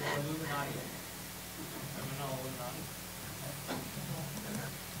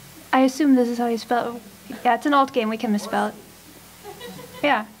 I assume this is how you spell it. Yeah, it's an alt game. We can misspell it.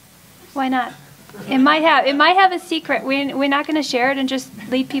 Yeah, why not? It might have a secret. We're not going to share it and just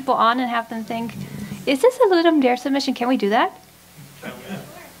lead people on and have them think, is this a Ludum Dare submission? Can we do that?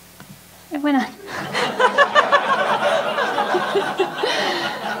 Why not?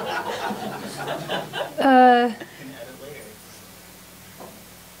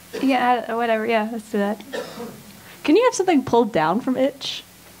 Yeah, whatever. Yeah, let's do that. Can you have something pulled down from itch?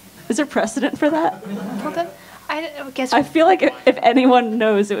 Is there precedent for that? Hold on. I guess I feel like if anyone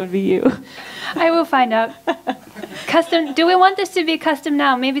knows, it would be you. I will find out. Custom. Do we want this to be custom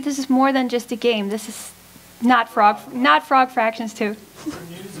now? Maybe this is more than just a game. This is not frog fractions too.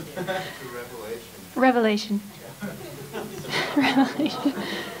 Revelation. Revelation.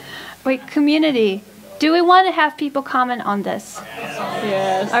 Wait, community. Do we want to have people comment on this?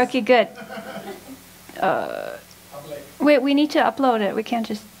 Yes. Okay, good. Wait, we need to upload it. We can't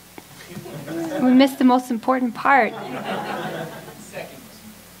just. We missed the most important part.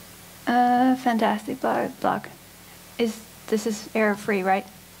 Fantastic block. This is error free, right?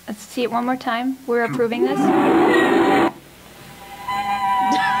 Let's see it one more time. We're approving this.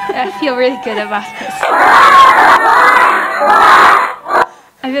 I feel really good about this.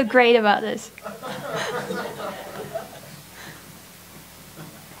 I feel great about this.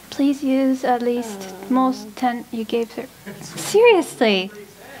 Please use at least most 10 you gave her. Seriously,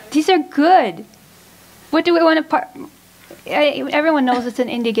 these are good. What do we want to everyone knows it's an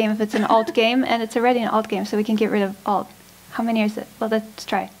indie game if it's an alt game, and it's already an alt game, so we can get rid of alt. How many is it? Well, let's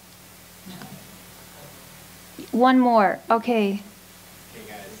try. One more. Okay. Okay,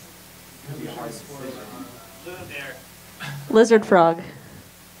 guys. Lizard frog.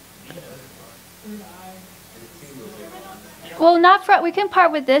 Well, not frog. We can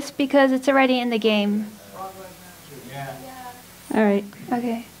part with this because it's already in the game. All right.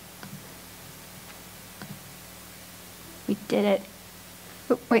 Okay. We did it.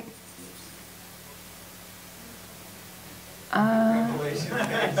 Oh, wait.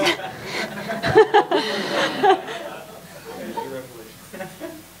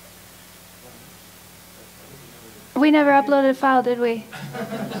 We never uploaded a file, did we?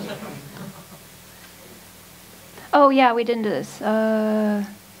 Oh yeah, we didn't do this.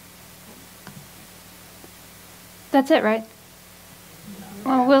 That's it, right?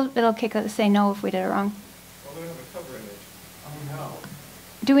 Well, it'll kick us, say no if we did it wrong.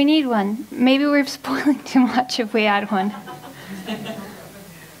 Do we need one? Maybe we're spoiling too much if we add one.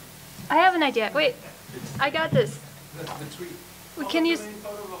 I have an idea. Wait, I got this. We can use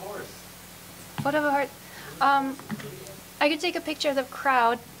photo of a horse. I could take a picture of the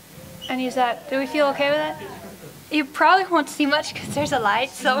crowd and use that. Do we feel okay with that? You probably won't see much because there's a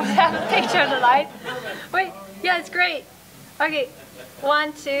light, so we have a picture of the light. Wait, yeah, it's great. Okay,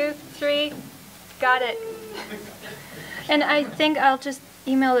 1, 2, 3, got it. And I think I'll just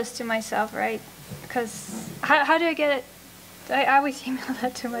email this to myself, right? Because how do I get it? I always email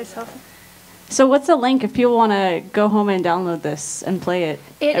that to myself. So what's the link if people want to go home and download this and play it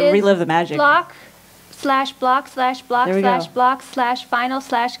It and is relive the magic?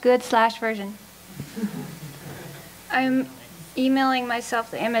 block/block/block/final/good/version. I'm emailing myself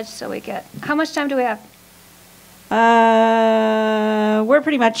the image so we get. How much time do we have? We're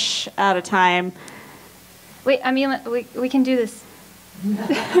pretty much out of time. Wait, I mean, we can do this.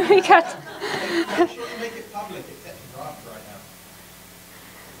 We got. Make sure you make it public. It's at the draft right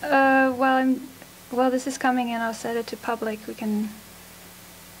now. Well, this is coming in. I'll set it to public. We can.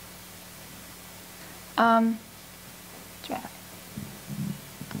 Draft.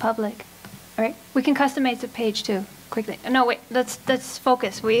 Public. All right. We can customize the page too. Quickly. No, wait. Let's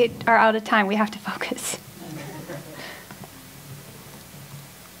focus. We are out of time. We have to focus.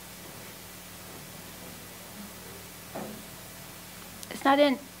 It's not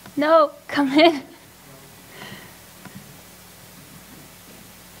in. No, come in.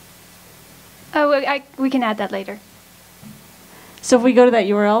 Oh, we can add that later. So if we go to that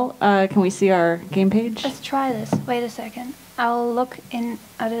URL, can we see our game page? Let's try this. Wait a second. I'll look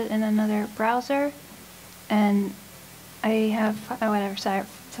at it in another browser, and I have whatever.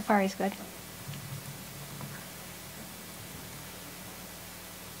 Safari's good.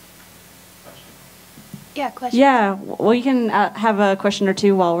 Yeah, question. Yeah, well, you can have a question or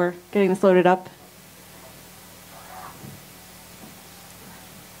two while we're getting this loaded up.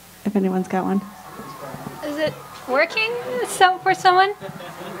 If anyone's got one. Is it working for someone?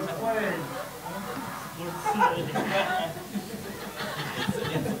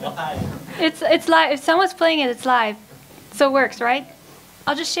 It's live. If someone's playing it, it's live. So it works, right?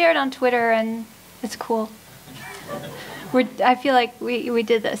 I'll just share it on Twitter, and it's cool. I feel like we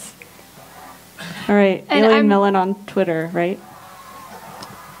did this. All right, And Alien I'm- Millen on Twitter, right?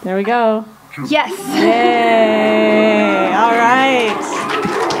 There we go. Yes. Yay! All right.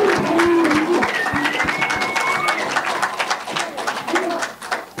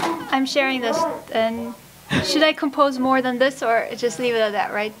 I'm sharing this, and should I compose more than this, or just leave it at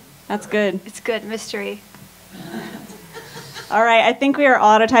that, right? That's good. It's good, mystery. All right, I think we are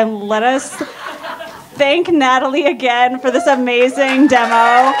all out of time. Let us thank Nathalie again for this amazing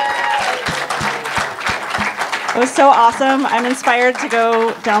demo. It was so awesome. I'm inspired to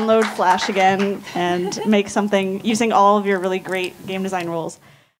go download Flash again and make something using all of your really great game design rules.